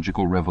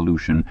technological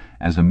revolution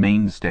as a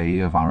mainstay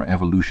of our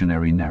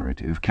evolutionary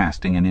narrative,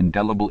 casting an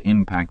indelible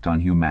impact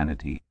on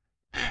humanity.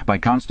 By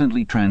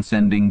constantly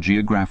transcending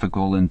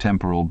geographical and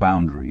temporal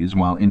boundaries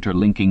while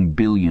interlinking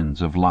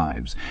billions of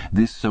lives,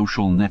 this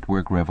social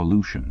network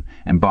revolution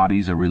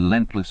embodies a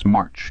relentless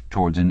march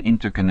towards an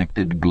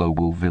interconnected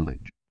global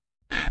village.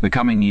 The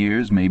coming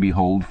years may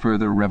behold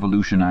further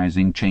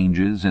revolutionizing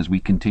changes as we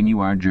continue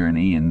our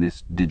journey in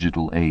this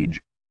digital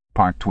age.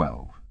 Part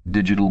 12.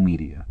 Digital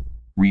Media.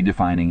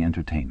 Redefining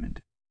Entertainment.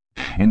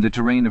 In the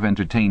terrain of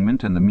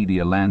entertainment and the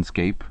media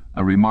landscape,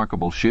 a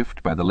remarkable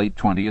shift by the late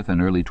 20th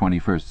and early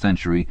 21st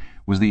century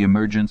was the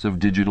emergence of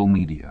digital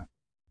media.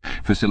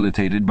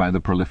 Facilitated by the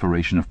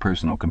proliferation of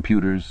personal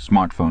computers,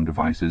 smartphone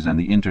devices, and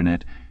the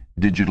Internet,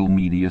 digital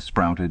media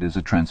sprouted as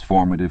a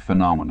transformative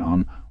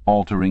phenomenon,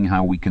 altering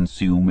how we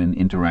consume and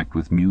interact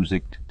with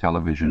music,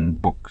 television,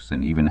 books,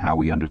 and even how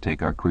we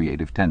undertake our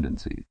creative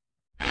tendencies.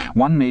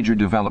 One major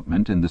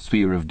development in the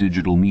sphere of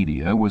digital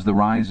media was the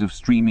rise of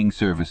streaming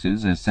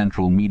services as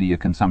central media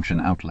consumption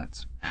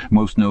outlets,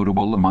 most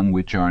notable among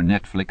which are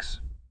Netflix,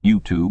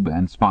 YouTube,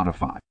 and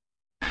Spotify.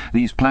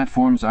 These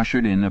platforms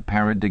ushered in a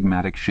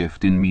paradigmatic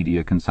shift in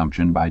media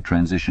consumption by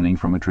transitioning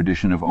from a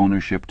tradition of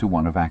ownership to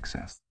one of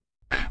access.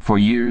 For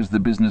years, the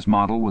business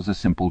model was a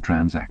simple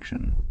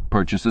transaction.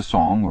 Purchase a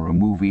song or a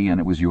movie and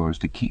it was yours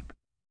to keep.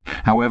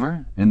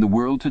 However, in the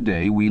world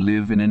today, we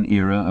live in an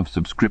era of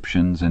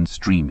subscriptions and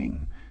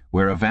streaming,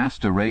 where a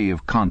vast array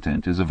of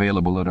content is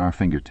available at our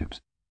fingertips.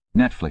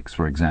 Netflix,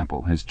 for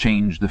example, has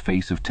changed the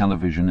face of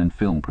television and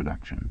film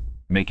production,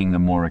 making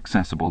them more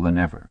accessible than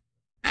ever.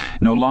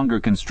 No longer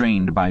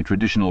constrained by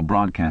traditional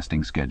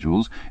broadcasting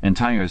schedules,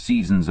 entire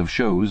seasons of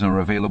shows are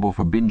available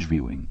for binge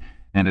viewing,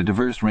 and a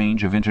diverse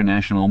range of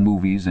international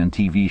movies and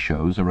TV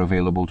shows are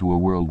available to a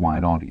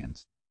worldwide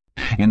audience.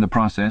 In the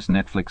process,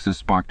 Netflix has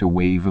sparked a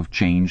wave of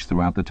change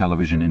throughout the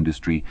television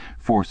industry,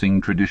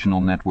 forcing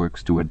traditional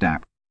networks to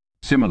adapt.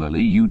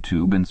 Similarly,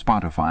 YouTube and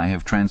Spotify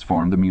have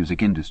transformed the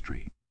music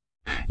industry.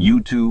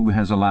 YouTube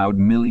has allowed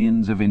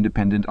millions of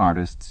independent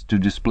artists to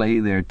display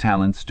their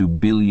talents to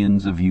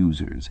billions of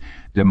users,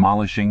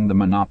 demolishing the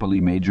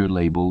monopoly major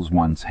labels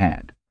once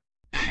had.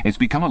 It's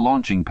become a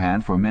launching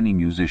pad for many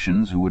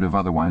musicians who would have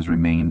otherwise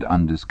remained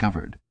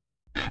undiscovered.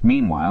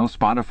 Meanwhile,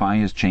 Spotify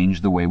has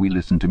changed the way we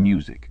listen to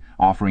music,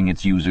 offering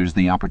its users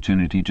the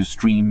opportunity to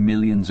stream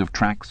millions of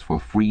tracks for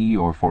free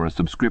or for a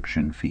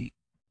subscription fee.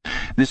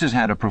 This has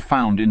had a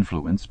profound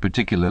influence,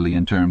 particularly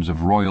in terms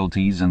of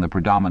royalties and the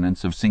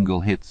predominance of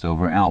single hits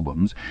over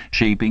albums,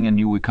 shaping a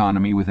new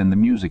economy within the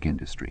music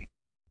industry.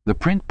 The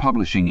print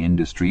publishing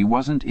industry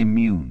wasn't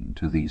immune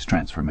to these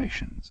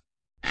transformations.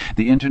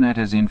 The Internet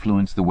has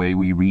influenced the way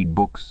we read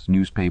books,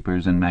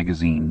 newspapers, and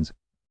magazines.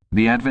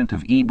 The advent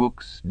of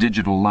e-books,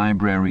 digital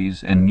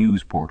libraries, and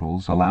news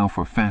portals allow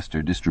for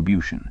faster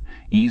distribution,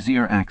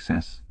 easier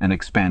access, and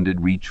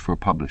expanded reach for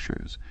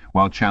publishers,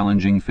 while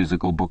challenging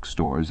physical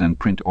bookstores and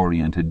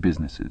print-oriented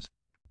businesses.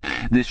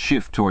 This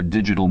shift toward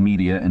digital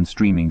media and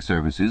streaming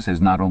services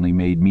has not only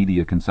made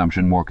media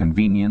consumption more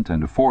convenient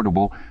and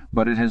affordable,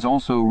 but it has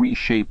also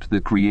reshaped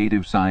the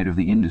creative side of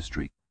the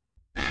industry.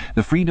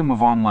 The freedom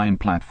of online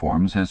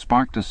platforms has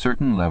sparked a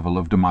certain level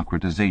of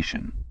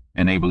democratization,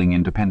 enabling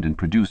independent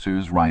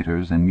producers,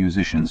 writers, and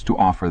musicians to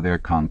offer their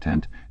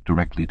content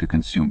directly to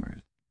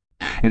consumers.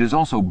 It has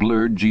also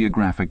blurred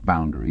geographic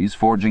boundaries,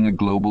 forging a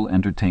global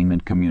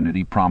entertainment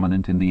community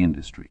prominent in the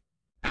industry.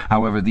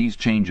 However, these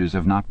changes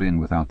have not been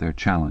without their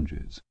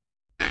challenges.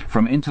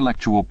 From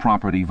intellectual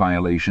property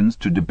violations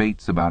to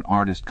debates about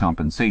artist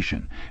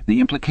compensation, the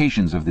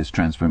implications of this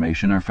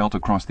transformation are felt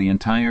across the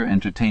entire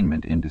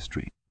entertainment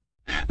industry.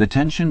 The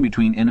tension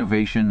between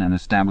innovation and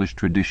established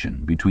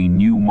tradition, between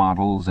new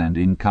models and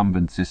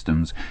incumbent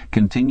systems,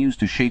 continues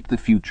to shape the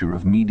future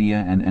of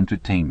media and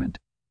entertainment.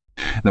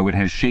 Though it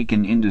has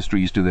shaken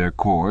industries to their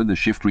core, the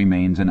shift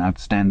remains an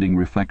outstanding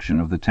reflection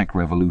of the tech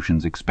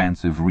revolution's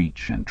expansive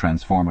reach and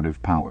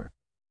transformative power.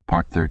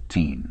 Part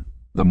 13.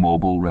 The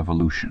Mobile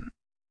Revolution.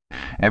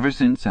 Ever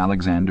since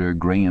Alexander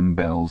Graham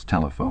Bell's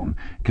telephone,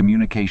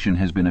 communication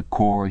has been a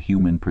core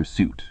human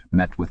pursuit,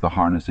 met with the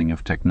harnessing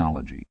of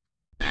technology.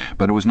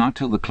 But it was not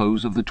till the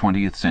close of the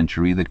 20th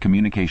century that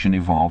communication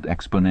evolved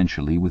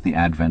exponentially with the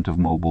advent of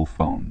mobile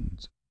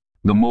phones.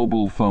 The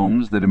mobile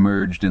phones that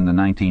emerged in the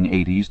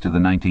 1980s to the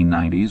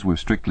 1990s were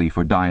strictly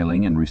for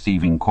dialing and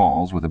receiving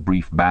calls with a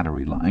brief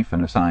battery life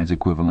and a size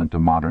equivalent to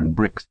modern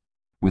bricks.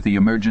 With the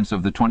emergence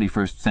of the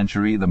 21st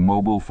century, the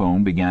mobile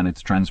phone began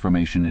its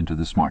transformation into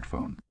the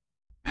smartphone.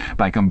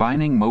 By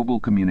combining mobile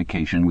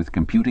communication with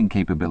computing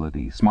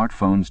capability,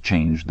 smartphones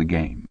changed the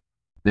game.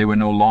 They were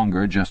no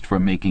longer just for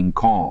making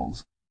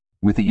calls.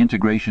 With the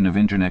integration of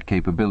Internet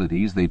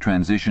capabilities, they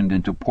transitioned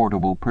into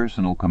portable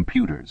personal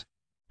computers.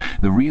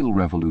 The real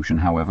revolution,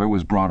 however,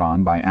 was brought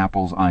on by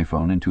Apple's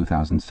iPhone in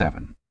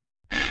 2007.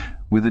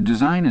 With a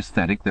design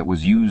aesthetic that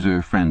was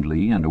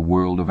user-friendly and a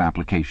world of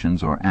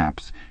applications or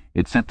apps,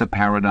 it set the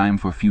paradigm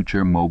for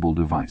future mobile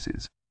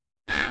devices.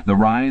 The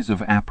rise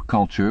of app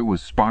culture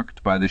was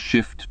sparked by the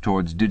shift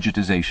towards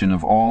digitization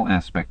of all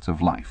aspects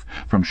of life,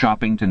 from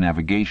shopping to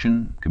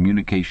navigation,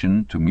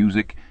 communication to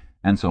music,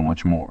 and so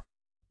much more.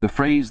 The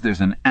phrase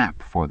 "there's an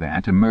app for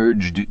that"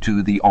 emerged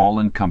to the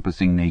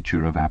all-encompassing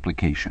nature of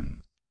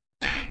application.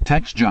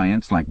 Tech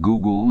giants like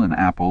Google and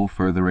Apple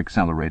further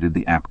accelerated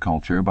the app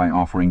culture by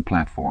offering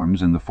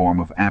platforms in the form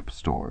of app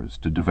stores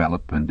to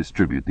develop and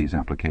distribute these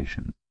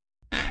applications.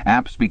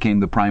 Apps became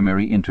the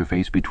primary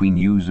interface between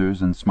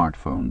users and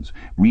smartphones,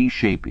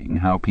 reshaping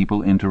how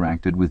people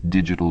interacted with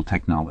digital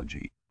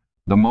technology.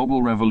 The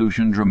mobile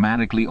revolution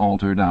dramatically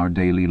altered our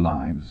daily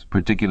lives,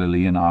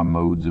 particularly in our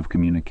modes of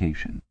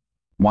communication.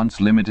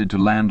 Once limited to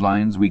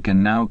landlines, we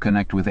can now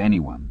connect with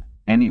anyone,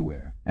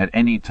 anywhere, at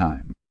any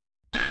time.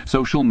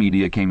 Social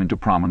media came into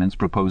prominence,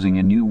 proposing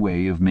a new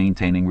way of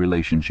maintaining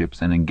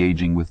relationships and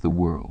engaging with the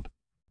world.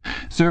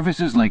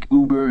 Services like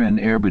Uber and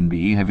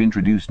Airbnb have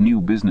introduced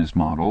new business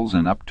models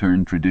and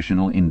upturned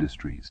traditional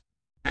industries.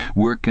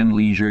 Work and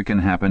leisure can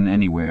happen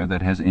anywhere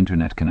that has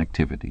internet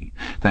connectivity,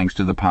 thanks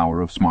to the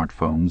power of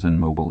smartphones and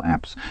mobile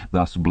apps,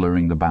 thus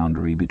blurring the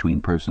boundary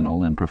between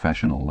personal and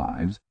professional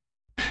lives.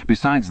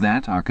 Besides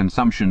that, our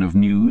consumption of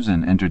news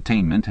and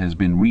entertainment has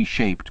been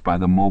reshaped by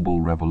the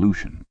mobile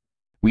revolution.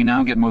 We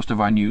now get most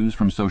of our news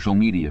from social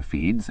media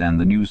feeds, and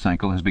the news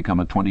cycle has become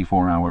a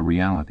 24-hour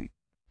reality.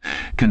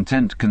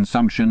 Content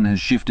consumption has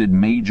shifted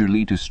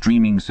majorly to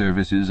streaming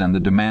services, and the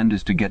demand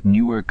is to get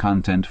newer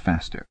content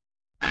faster.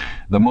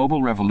 The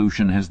mobile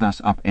revolution has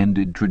thus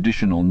upended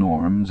traditional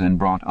norms and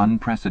brought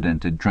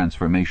unprecedented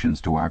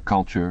transformations to our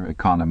culture,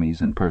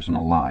 economies, and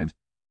personal lives.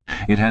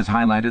 It has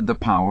highlighted the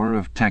power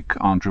of tech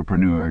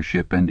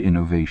entrepreneurship and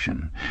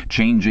innovation,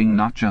 changing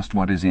not just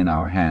what is in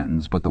our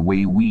hands, but the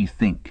way we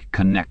think,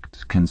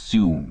 connect,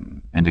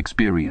 consume, and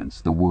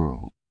experience the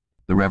world.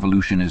 The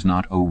revolution is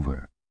not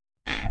over.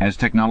 As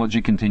technology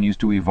continues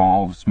to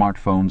evolve,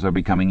 smartphones are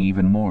becoming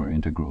even more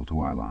integral to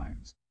our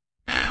lives.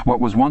 What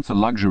was once a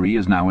luxury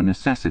is now a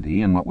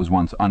necessity, and what was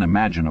once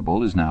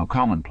unimaginable is now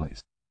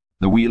commonplace.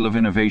 The wheel of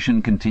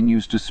innovation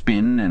continues to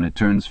spin, and it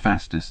turns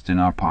fastest in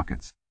our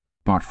pockets.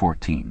 Part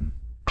 14.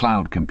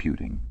 Cloud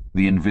Computing,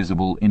 the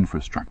Invisible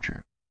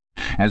Infrastructure.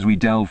 As we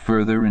delve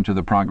further into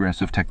the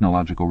progress of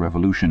technological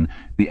revolution,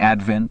 the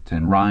advent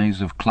and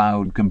rise of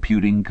cloud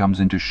computing comes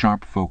into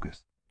sharp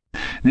focus.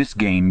 This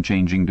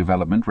game-changing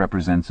development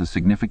represents a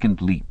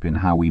significant leap in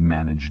how we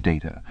manage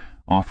data,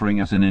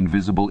 offering us an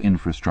invisible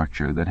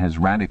infrastructure that has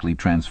radically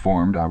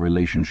transformed our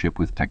relationship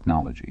with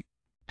technology.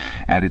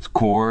 At its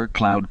core,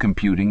 cloud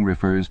computing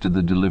refers to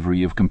the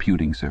delivery of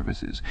computing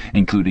services,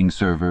 including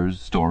servers,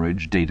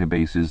 storage,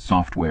 databases,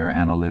 software,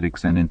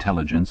 analytics, and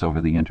intelligence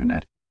over the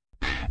Internet.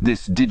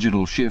 This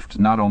digital shift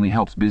not only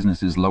helps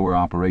businesses lower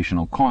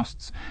operational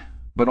costs,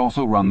 but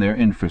also run their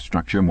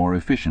infrastructure more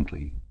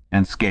efficiently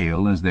and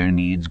scale as their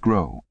needs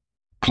grow.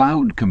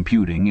 Cloud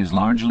computing is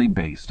largely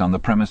based on the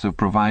premise of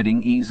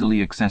providing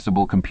easily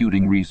accessible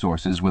computing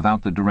resources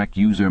without the direct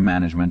user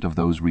management of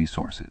those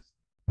resources.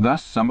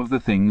 Thus, some of the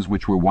things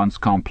which were once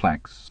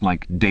complex,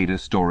 like data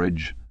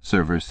storage,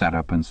 server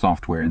setup, and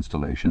software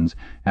installations,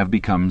 have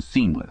become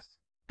seamless.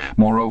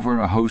 Moreover,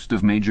 a host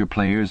of major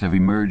players have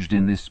emerged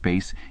in this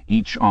space,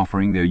 each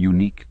offering their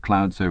unique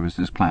cloud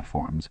services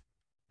platforms.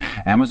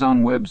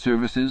 Amazon Web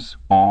Services,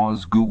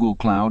 Oz, Google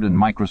Cloud, and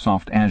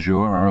Microsoft Azure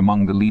are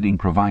among the leading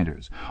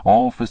providers,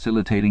 all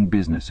facilitating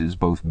businesses,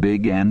 both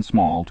big and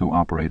small, to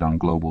operate on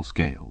global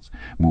scales,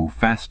 move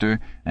faster,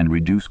 and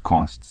reduce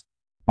costs.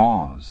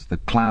 Oz, the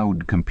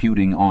cloud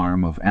computing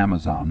arm of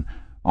Amazon,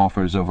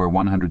 offers over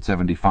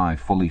 175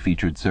 fully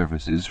featured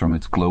services from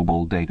its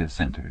global data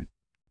centers.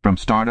 From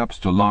startups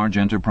to large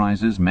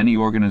enterprises, many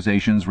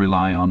organizations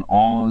rely on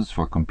Oz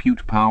for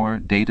compute power,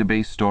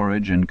 database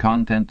storage, and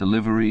content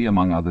delivery,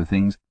 among other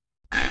things.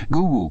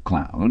 Google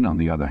Cloud, on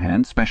the other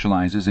hand,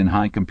 specializes in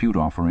high compute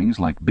offerings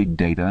like big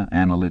data,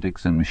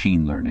 analytics, and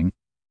machine learning.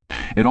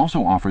 It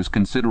also offers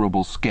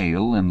considerable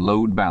scale and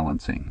load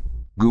balancing.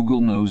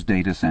 Google knows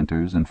data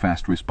centers and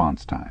fast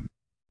response time.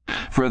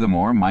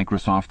 Furthermore,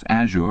 Microsoft's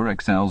Azure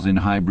excels in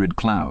hybrid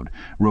cloud,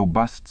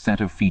 robust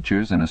set of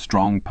features and a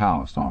strong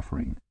PaaS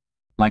offering.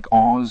 Like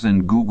Oz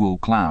and Google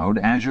Cloud,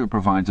 Azure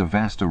provides a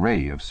vast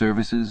array of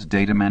services,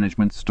 data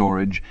management,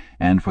 storage,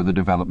 and for the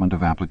development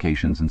of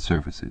applications and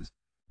services.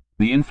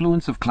 The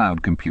influence of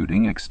cloud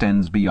computing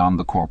extends beyond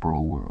the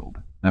corporal world,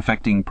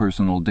 affecting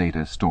personal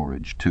data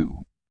storage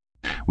too.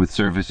 With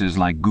services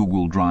like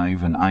Google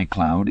Drive and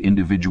iCloud,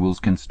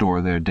 individuals can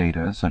store their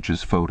data, such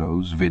as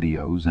photos,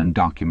 videos, and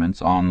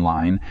documents,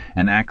 online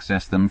and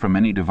access them from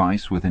any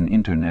device with an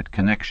internet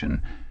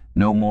connection.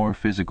 No more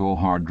physical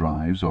hard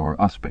drives or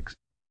USBICs.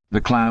 The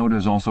cloud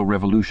has also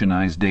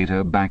revolutionized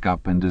data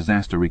backup and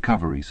disaster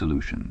recovery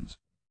solutions.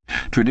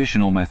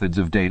 Traditional methods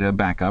of data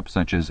backup,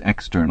 such as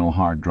external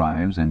hard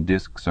drives and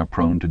disks, are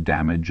prone to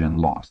damage and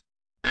loss.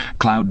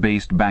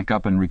 Cloud-based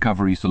backup and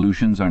recovery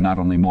solutions are not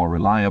only more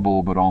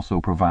reliable, but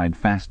also provide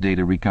fast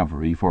data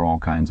recovery for all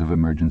kinds of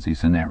emergency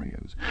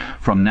scenarios,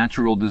 from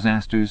natural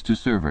disasters to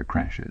server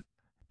crashes.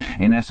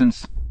 In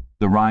essence,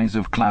 the rise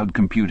of cloud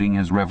computing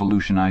has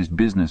revolutionized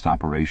business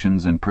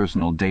operations and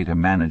personal data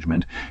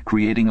management,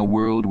 creating a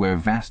world where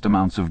vast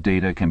amounts of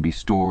data can be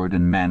stored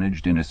and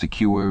managed in a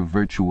secure,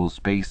 virtual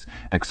space,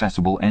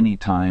 accessible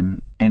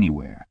anytime,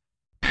 anywhere.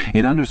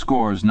 It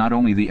underscores not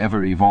only the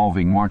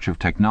ever-evolving march of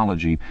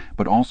technology,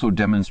 but also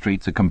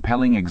demonstrates a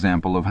compelling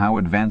example of how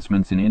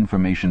advancements in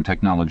information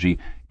technology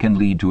can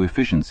lead to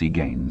efficiency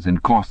gains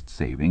and cost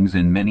savings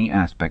in many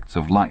aspects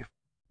of life.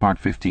 Part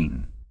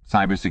 15.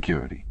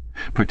 Cybersecurity.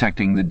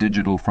 Protecting the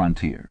digital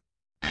frontier.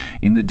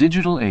 In the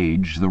digital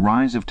age, the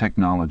rise of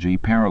technology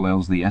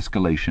parallels the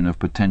escalation of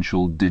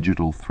potential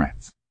digital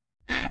threats.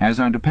 As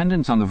our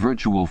dependence on the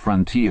virtual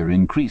frontier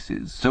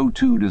increases, so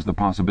too does the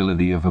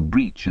possibility of a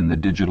breach in the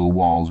digital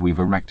walls we've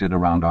erected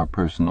around our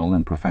personal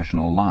and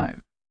professional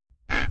lives.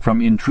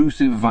 From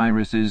intrusive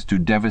viruses to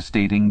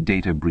devastating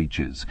data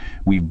breaches,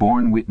 we've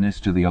borne witness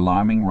to the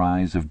alarming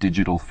rise of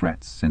digital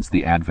threats since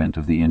the advent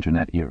of the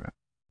Internet era.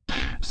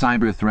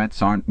 Cyber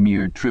threats aren't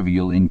mere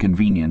trivial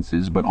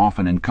inconveniences, but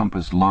often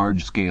encompass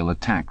large-scale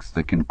attacks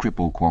that can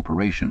cripple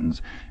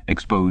corporations,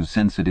 expose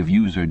sensitive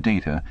user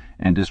data,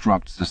 and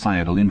disrupt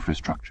societal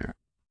infrastructure.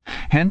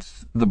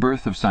 Hence, the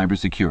birth of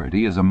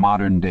cybersecurity as a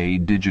modern-day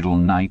digital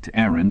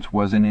knight-errant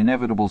was an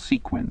inevitable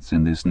sequence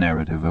in this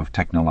narrative of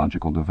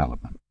technological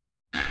development.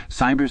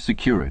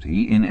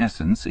 Cybersecurity, in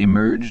essence,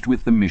 emerged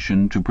with the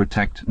mission to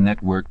protect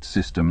networked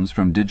systems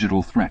from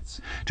digital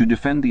threats, to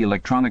defend the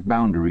electronic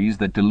boundaries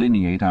that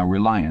delineate our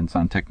reliance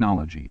on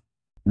technology.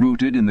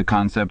 Rooted in the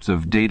concepts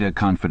of data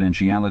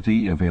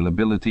confidentiality,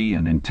 availability,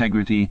 and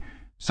integrity,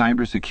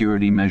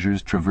 cybersecurity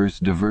measures traverse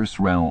diverse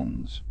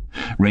realms,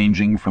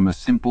 ranging from a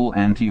simple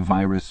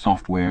antivirus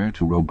software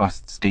to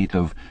robust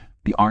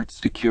state-of-the-art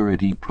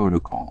security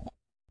protocol.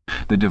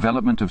 The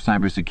development of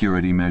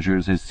cybersecurity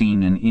measures has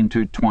seen an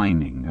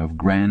intertwining of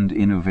grand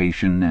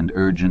innovation and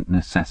urgent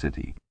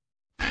necessity.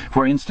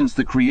 For instance,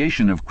 the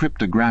creation of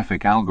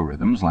cryptographic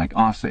algorithms like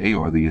OSSE,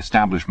 or the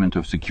establishment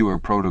of secure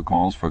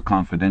protocols for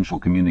confidential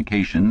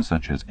communications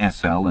such as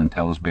SL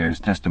entails bears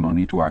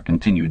testimony to our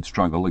continued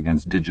struggle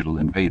against digital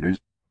invaders.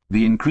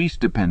 The increased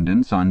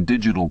dependence on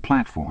digital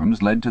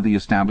platforms led to the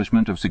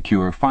establishment of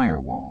secure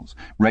firewalls,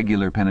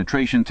 regular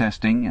penetration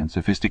testing, and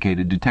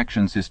sophisticated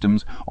detection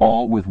systems,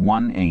 all with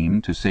one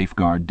aim: to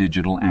safeguard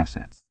digital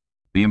assets.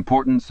 The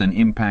importance and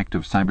impact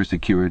of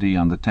cybersecurity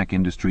on the tech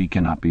industry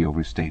cannot be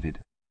overstated.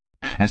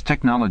 As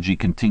technology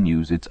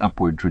continues its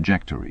upward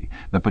trajectory,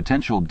 the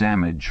potential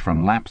damage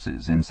from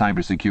lapses in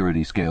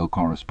cybersecurity scale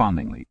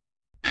correspondingly.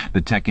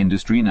 The tech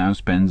industry now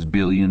spends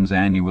billions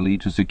annually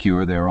to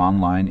secure their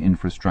online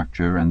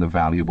infrastructure and the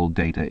valuable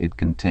data it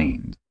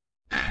contains.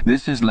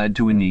 This has led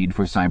to a need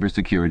for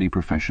cybersecurity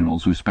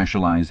professionals who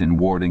specialize in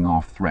warding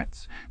off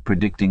threats,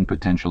 predicting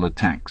potential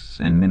attacks,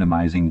 and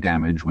minimizing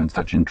damage when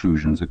such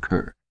intrusions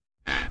occur.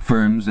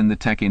 Firms in the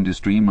tech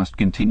industry must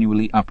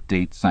continually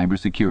update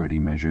cybersecurity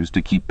measures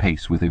to keep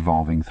pace with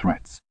evolving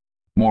threats.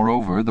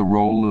 Moreover, the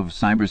role of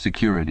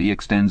cybersecurity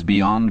extends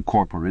beyond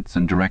corporates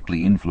and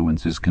directly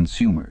influences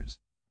consumers.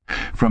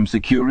 From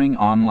securing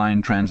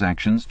online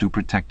transactions to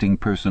protecting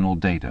personal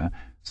data,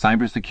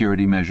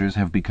 cybersecurity measures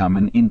have become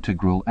an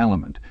integral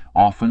element,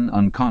 often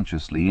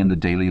unconsciously, in the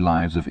daily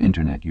lives of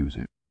Internet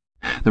users.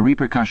 The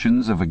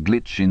repercussions of a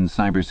glitch in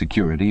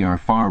cybersecurity are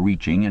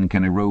far-reaching and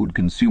can erode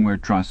consumer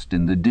trust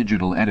in the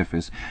digital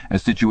edifice, a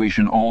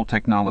situation all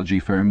technology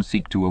firms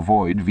seek to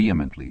avoid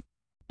vehemently.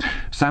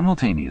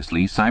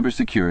 Simultaneously,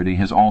 cybersecurity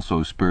has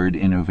also spurred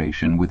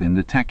innovation within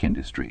the tech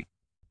industry.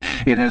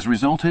 It has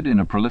resulted in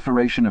a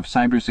proliferation of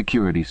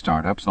cybersecurity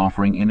startups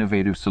offering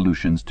innovative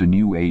solutions to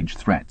new-age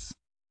threats.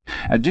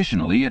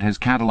 Additionally, it has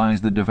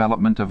catalyzed the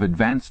development of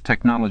advanced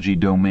technology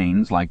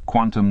domains like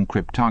quantum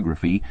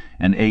cryptography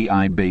and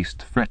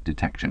AI-based threat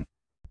detection.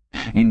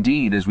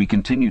 Indeed, as we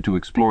continue to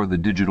explore the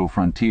digital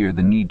frontier,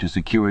 the need to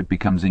secure it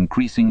becomes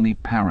increasingly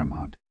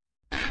paramount.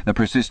 The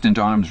persistent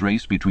arms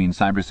race between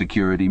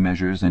cybersecurity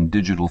measures and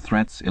digital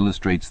threats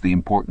illustrates the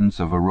importance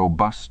of a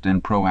robust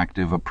and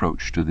proactive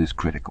approach to this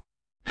critical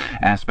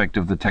aspect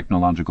of the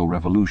technological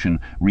revolution,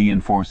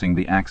 reinforcing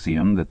the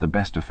axiom that the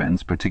best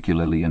defense,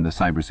 particularly in the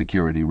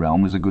cybersecurity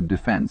realm, is a good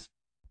defense.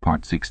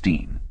 Part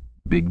 16.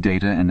 Big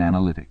Data and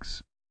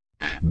Analytics.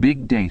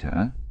 Big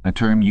data, a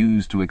term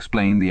used to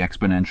explain the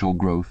exponential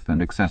growth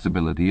and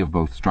accessibility of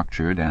both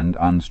structured and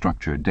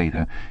unstructured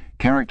data,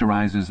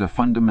 characterizes a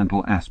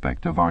fundamental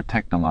aspect of our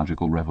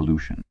technological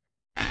revolution.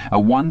 A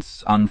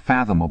once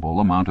unfathomable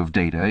amount of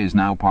data is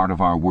now part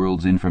of our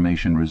world's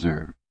information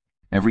reserve.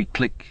 Every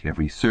click,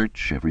 every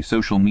search, every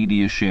social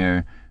media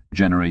share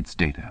generates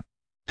data.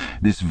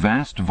 This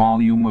vast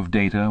volume of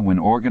data, when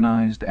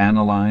organized,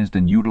 analyzed,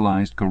 and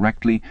utilized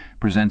correctly,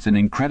 presents an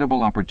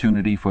incredible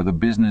opportunity for the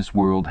business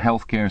world,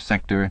 healthcare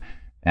sector,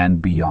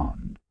 and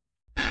beyond.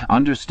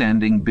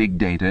 Understanding big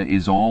data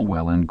is all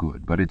well and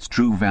good, but its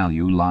true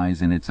value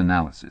lies in its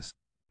analysis.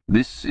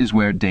 This is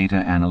where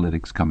data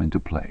analytics come into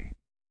play.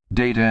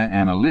 Data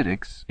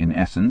analytics, in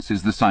essence,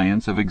 is the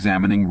science of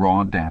examining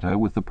raw data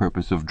with the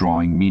purpose of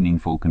drawing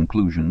meaningful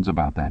conclusions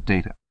about that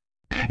data.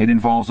 It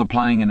involves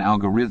applying an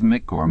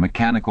algorithmic or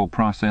mechanical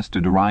process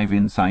to derive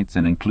insights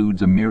and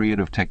includes a myriad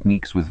of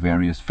techniques with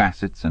various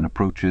facets and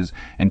approaches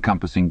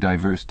encompassing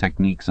diverse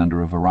techniques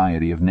under a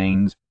variety of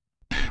names.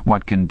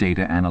 What can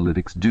data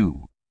analytics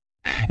do?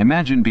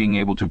 Imagine being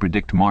able to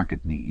predict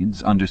market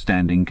needs,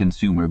 understanding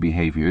consumer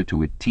behavior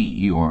to a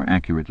T, or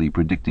accurately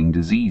predicting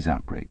disease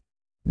outbreaks.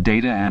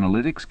 Data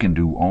analytics can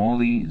do all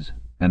these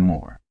and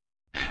more.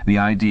 The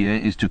idea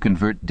is to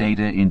convert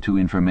data into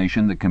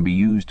information that can be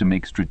used to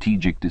make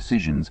strategic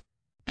decisions.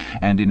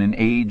 And in an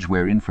age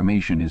where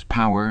information is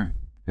power,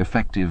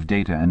 effective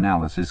data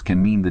analysis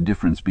can mean the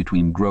difference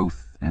between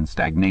growth and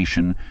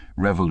stagnation,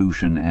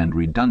 revolution and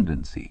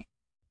redundancy.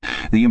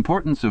 The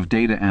importance of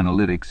data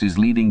analytics is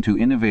leading to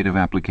innovative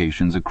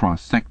applications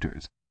across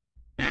sectors.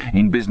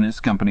 In business,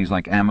 companies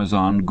like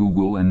Amazon,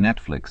 Google, and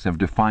Netflix have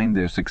defined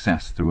their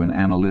success through an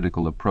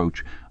analytical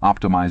approach,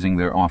 optimizing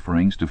their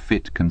offerings to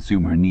fit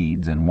consumer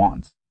needs and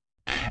wants.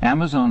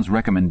 Amazon's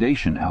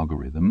recommendation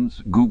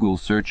algorithms,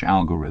 Google's search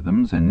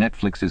algorithms, and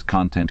Netflix's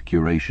content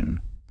curation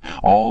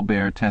all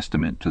bear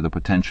testament to the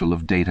potential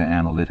of data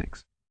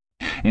analytics.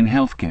 In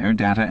healthcare,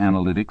 data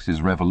analytics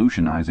is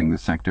revolutionizing the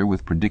sector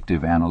with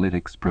predictive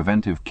analytics,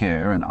 preventive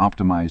care, and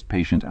optimized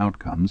patient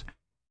outcomes.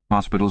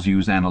 Hospitals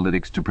use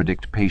analytics to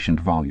predict patient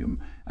volume,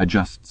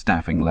 adjust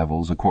staffing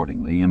levels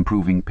accordingly,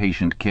 improving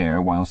patient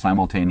care while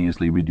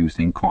simultaneously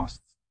reducing costs.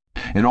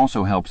 It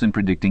also helps in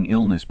predicting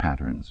illness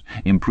patterns,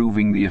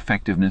 improving the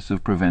effectiveness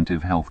of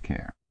preventive health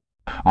care.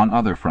 On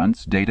other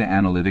fronts, data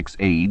analytics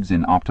aids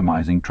in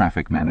optimizing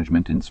traffic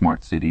management in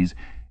smart cities,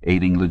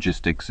 aiding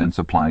logistics and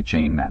supply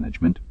chain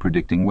management,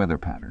 predicting weather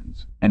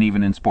patterns, and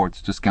even in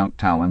sports to scout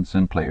talents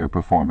and player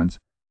performance.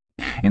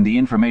 In the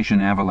information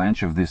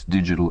avalanche of this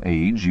digital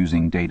age,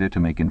 using data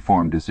to make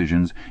informed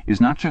decisions is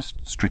not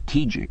just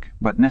strategic,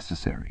 but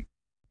necessary.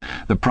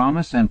 The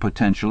promise and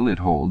potential it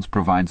holds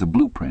provides a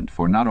blueprint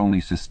for not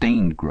only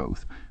sustained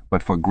growth,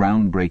 but for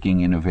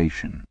groundbreaking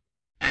innovation.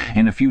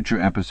 In a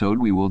future episode,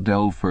 we will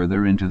delve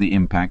further into the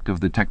impact of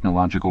the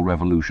technological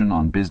revolution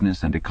on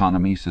business and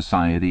economy,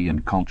 society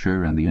and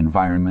culture, and the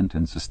environment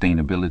and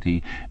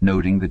sustainability,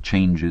 noting the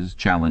changes,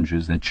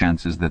 challenges, and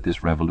chances that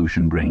this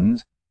revolution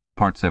brings.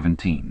 Part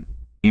 17.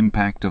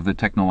 Impact of the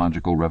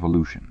Technological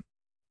Revolution.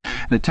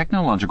 The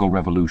technological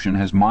revolution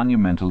has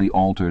monumentally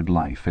altered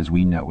life as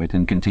we know it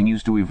and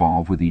continues to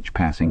evolve with each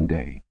passing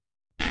day.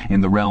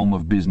 In the realm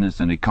of business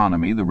and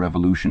economy, the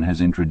revolution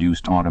has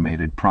introduced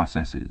automated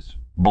processes,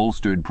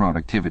 bolstered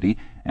productivity,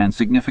 and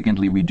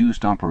significantly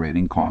reduced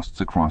operating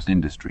costs across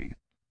industries.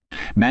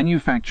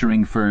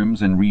 Manufacturing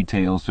firms and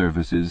retail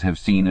services have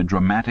seen a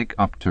dramatic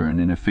upturn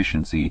in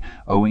efficiency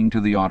owing to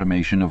the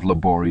automation of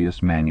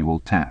laborious manual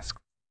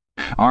tasks.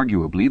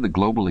 Arguably, the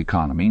global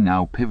economy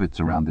now pivots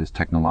around this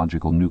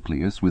technological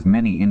nucleus, with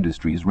many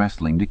industries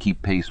wrestling to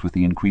keep pace with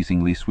the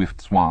increasingly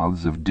swift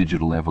swaths of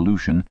digital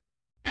evolution.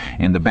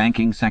 In the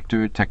banking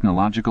sector,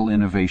 technological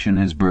innovation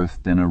has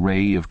birthed an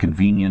array of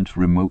convenient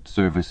remote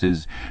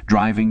services,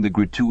 driving the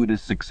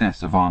gratuitous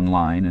success of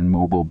online and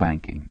mobile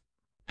banking.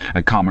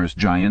 Commerce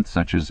giants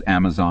such as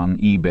Amazon,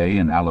 eBay,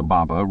 and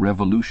Alibaba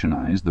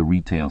revolutionized the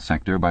retail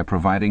sector by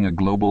providing a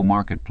global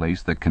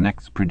marketplace that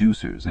connects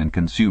producers and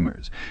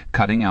consumers,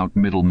 cutting out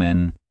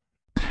middlemen.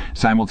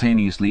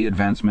 Simultaneously,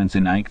 advancements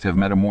in IT have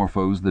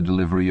metamorphosed the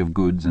delivery of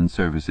goods and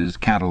services,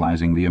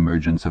 catalyzing the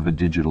emergence of a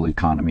digital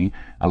economy,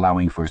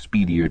 allowing for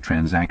speedier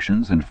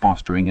transactions and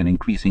fostering an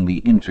increasingly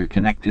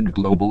interconnected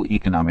global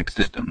economic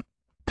system.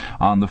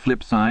 On the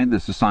flip side, the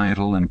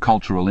societal and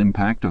cultural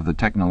impact of the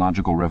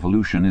technological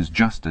revolution is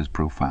just as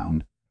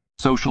profound.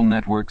 Social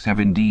networks have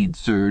indeed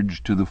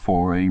surged to the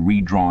fore,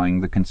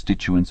 redrawing the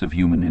constituents of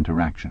human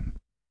interaction.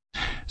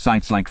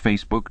 Sites like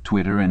Facebook,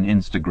 Twitter, and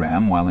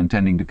Instagram, while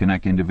intending to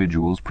connect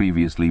individuals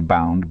previously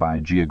bound by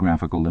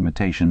geographical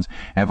limitations,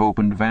 have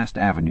opened vast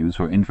avenues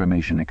for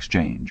information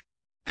exchange.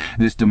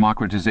 This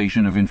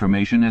democratization of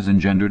information has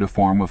engendered a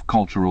form of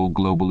cultural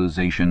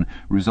globalization,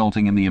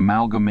 resulting in the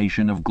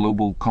amalgamation of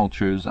global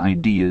cultures,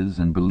 ideas,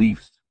 and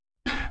beliefs.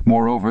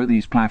 Moreover,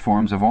 these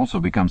platforms have also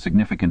become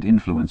significant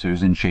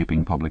influencers in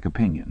shaping public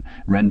opinion,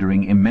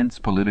 rendering immense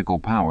political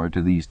power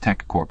to these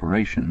tech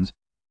corporations.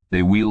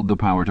 They wield the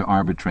power to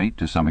arbitrate,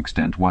 to some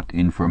extent, what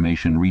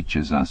information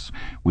reaches us,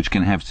 which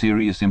can have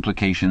serious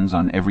implications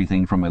on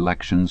everything from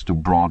elections to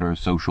broader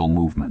social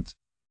movements.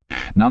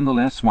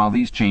 Nonetheless, while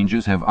these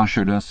changes have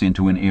ushered us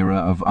into an era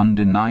of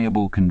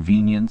undeniable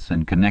convenience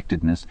and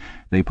connectedness,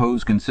 they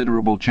pose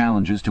considerable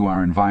challenges to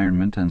our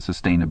environment and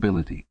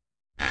sustainability.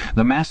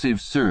 The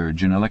massive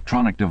surge in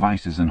electronic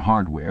devices and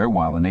hardware,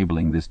 while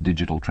enabling this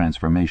digital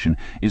transformation,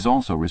 is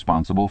also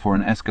responsible for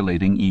an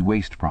escalating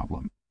e-waste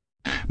problem.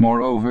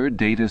 Moreover,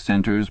 data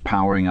centers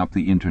powering up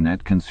the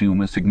Internet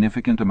consume a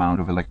significant amount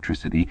of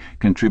electricity,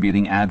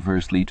 contributing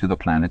adversely to the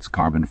planet's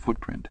carbon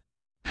footprint.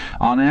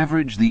 On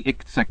average, the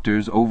ICT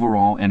sector's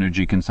overall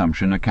energy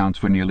consumption accounts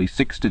for nearly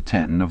 6 to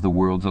 10 of the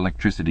world's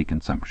electricity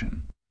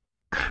consumption.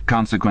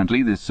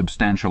 Consequently, this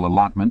substantial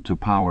allotment to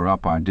power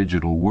up our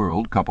digital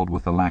world, coupled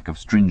with the lack of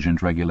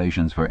stringent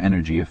regulations for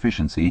energy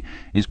efficiency,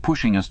 is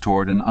pushing us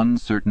toward an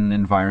uncertain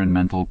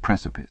environmental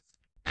precipice.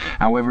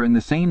 However, in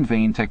the same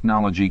vein,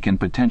 technology can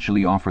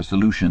potentially offer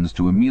solutions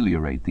to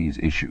ameliorate these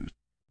issues.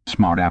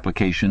 Smart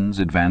applications,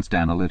 advanced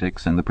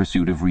analytics, and the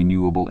pursuit of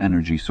renewable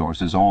energy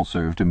sources all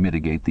serve to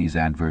mitigate these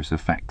adverse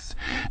effects,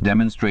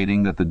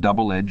 demonstrating that the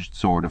double-edged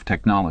sword of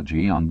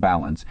technology, on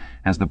balance,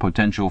 has the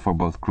potential for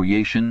both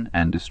creation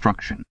and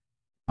destruction.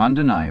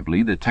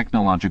 Undeniably, the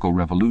technological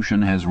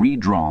revolution has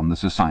redrawn the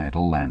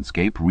societal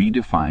landscape,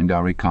 redefined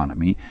our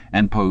economy,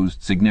 and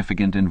posed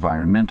significant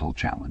environmental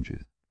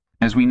challenges.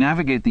 As we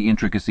navigate the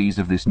intricacies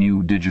of this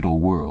new digital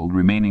world,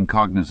 remaining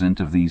cognizant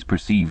of these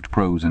perceived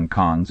pros and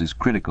cons is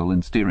critical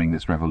in steering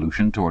this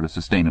revolution toward a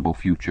sustainable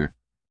future.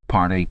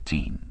 Part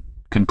 18.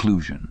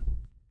 Conclusion.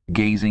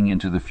 Gazing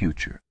into the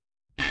future.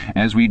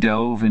 As we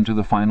delve into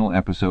the final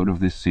episode of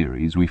this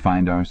series, we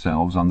find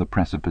ourselves on the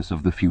precipice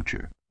of the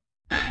future.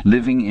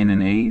 Living in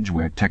an age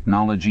where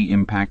technology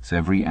impacts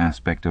every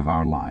aspect of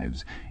our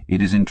lives,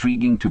 it is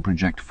intriguing to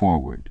project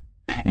forward,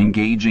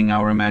 engaging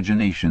our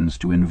imaginations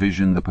to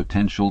envision the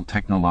potential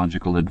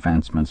technological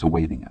advancements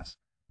awaiting us.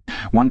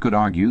 One could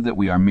argue that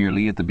we are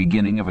merely at the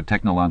beginning of a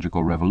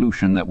technological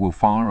revolution that will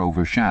far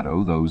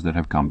overshadow those that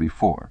have come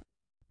before.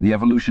 The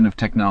evolution of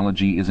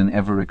technology is an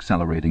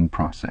ever-accelerating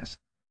process.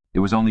 It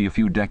was only a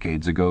few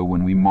decades ago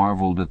when we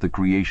marveled at the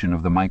creation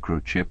of the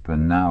microchip,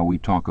 and now we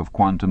talk of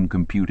quantum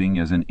computing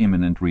as an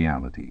imminent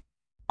reality.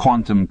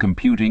 Quantum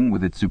computing,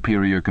 with its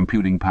superior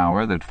computing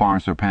power that far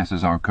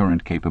surpasses our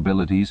current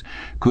capabilities,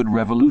 could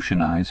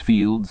revolutionize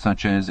fields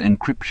such as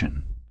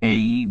encryption,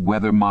 AI,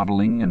 weather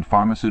modeling, and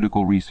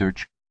pharmaceutical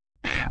research.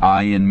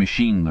 AI and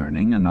machine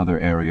learning, another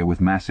area with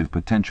massive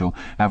potential,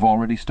 have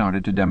already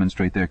started to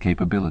demonstrate their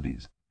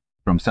capabilities.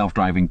 From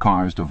self-driving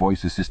cars to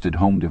voice-assisted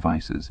home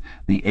devices,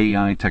 the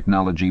AI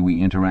technology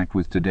we interact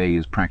with today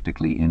is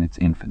practically in its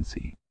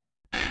infancy.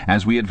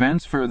 As we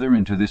advance further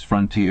into this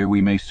frontier,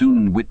 we may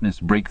soon witness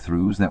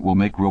breakthroughs that will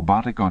make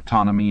robotic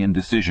autonomy and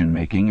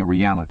decision-making a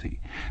reality,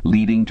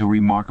 leading to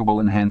remarkable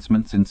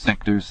enhancements in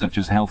sectors such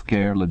as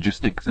healthcare,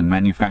 logistics, and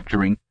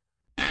manufacturing.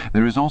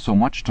 There is also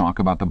much talk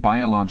about the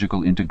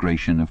biological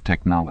integration of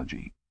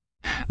technology.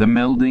 The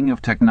melding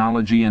of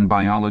technology and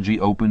biology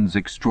opens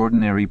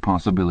extraordinary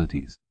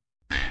possibilities.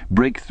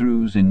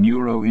 Breakthroughs in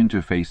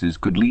neurointerfaces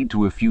could lead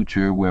to a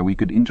future where we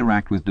could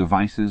interact with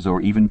devices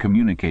or even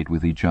communicate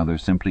with each other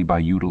simply by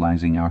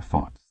utilizing our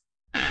thoughts.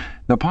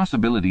 The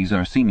possibilities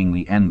are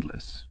seemingly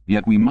endless,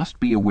 yet we must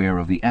be aware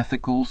of the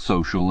ethical,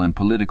 social, and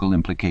political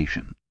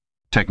implications.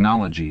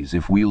 Technologies,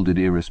 if wielded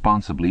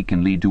irresponsibly,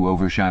 can lead to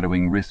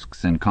overshadowing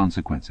risks and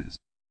consequences.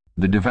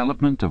 The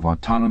development of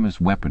autonomous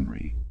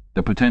weaponry,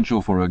 the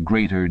potential for a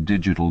greater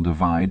digital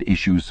divide,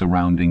 issues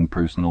surrounding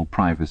personal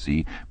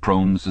privacy,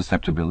 prone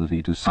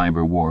susceptibility to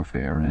cyber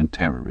warfare and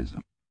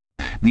terrorism.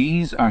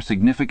 These are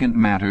significant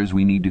matters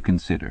we need to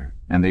consider,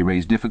 and they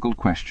raise difficult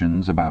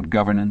questions about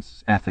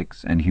governance,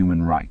 ethics, and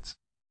human rights.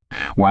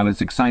 While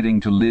it's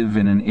exciting to live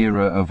in an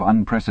era of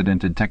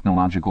unprecedented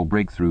technological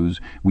breakthroughs,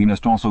 we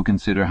must also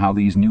consider how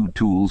these new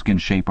tools can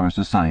shape our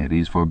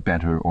societies for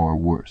better or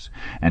worse,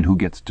 and who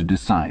gets to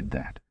decide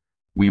that.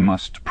 We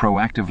must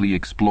proactively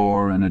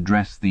explore and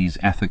address these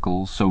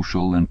ethical,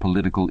 social, and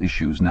political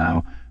issues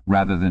now,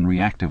 rather than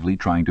reactively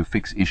trying to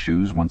fix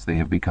issues once they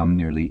have become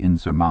nearly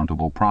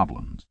insurmountable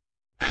problems.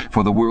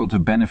 For the world to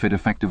benefit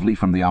effectively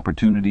from the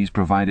opportunities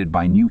provided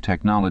by new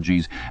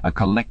technologies, a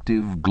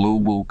collective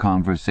global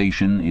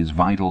conversation is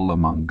vital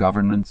among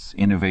governments,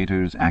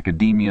 innovators,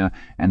 academia,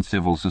 and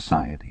civil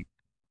society.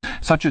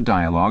 Such a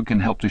dialogue can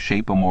help to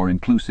shape a more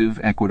inclusive,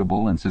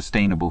 equitable, and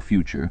sustainable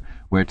future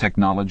where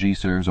technology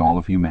serves all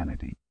of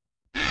humanity.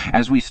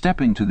 As we step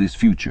into this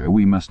future,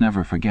 we must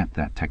never forget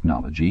that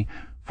technology,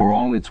 for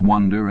all its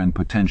wonder and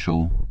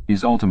potential,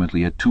 is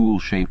ultimately a tool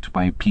shaped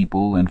by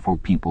people and for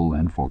people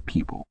and for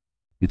people.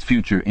 Its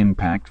future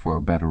impact, for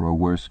better or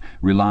worse,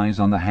 relies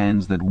on the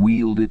hands that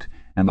wield it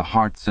and the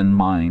hearts and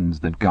minds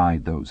that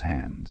guide those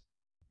hands.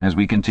 As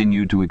we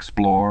continue to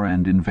explore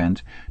and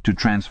invent, to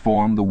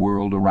transform the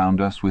world around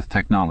us with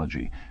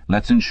technology,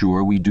 let's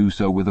ensure we do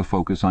so with a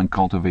focus on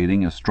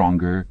cultivating a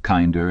stronger,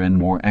 kinder, and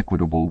more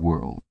equitable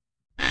world.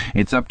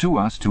 It's up to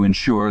us to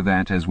ensure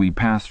that, as we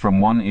pass from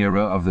one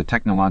era of the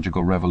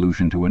technological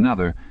revolution to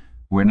another,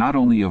 we're not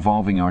only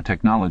evolving our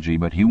technology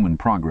but human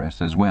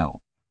progress as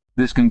well.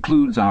 This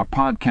concludes our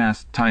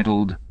podcast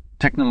titled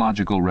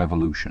Technological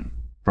Revolution,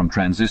 From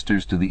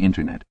Transistors to the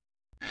Internet.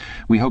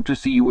 We hope to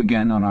see you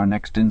again on our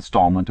next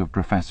installment of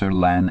Professor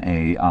Lan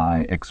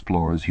AI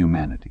Explores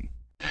Humanity.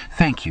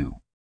 Thank you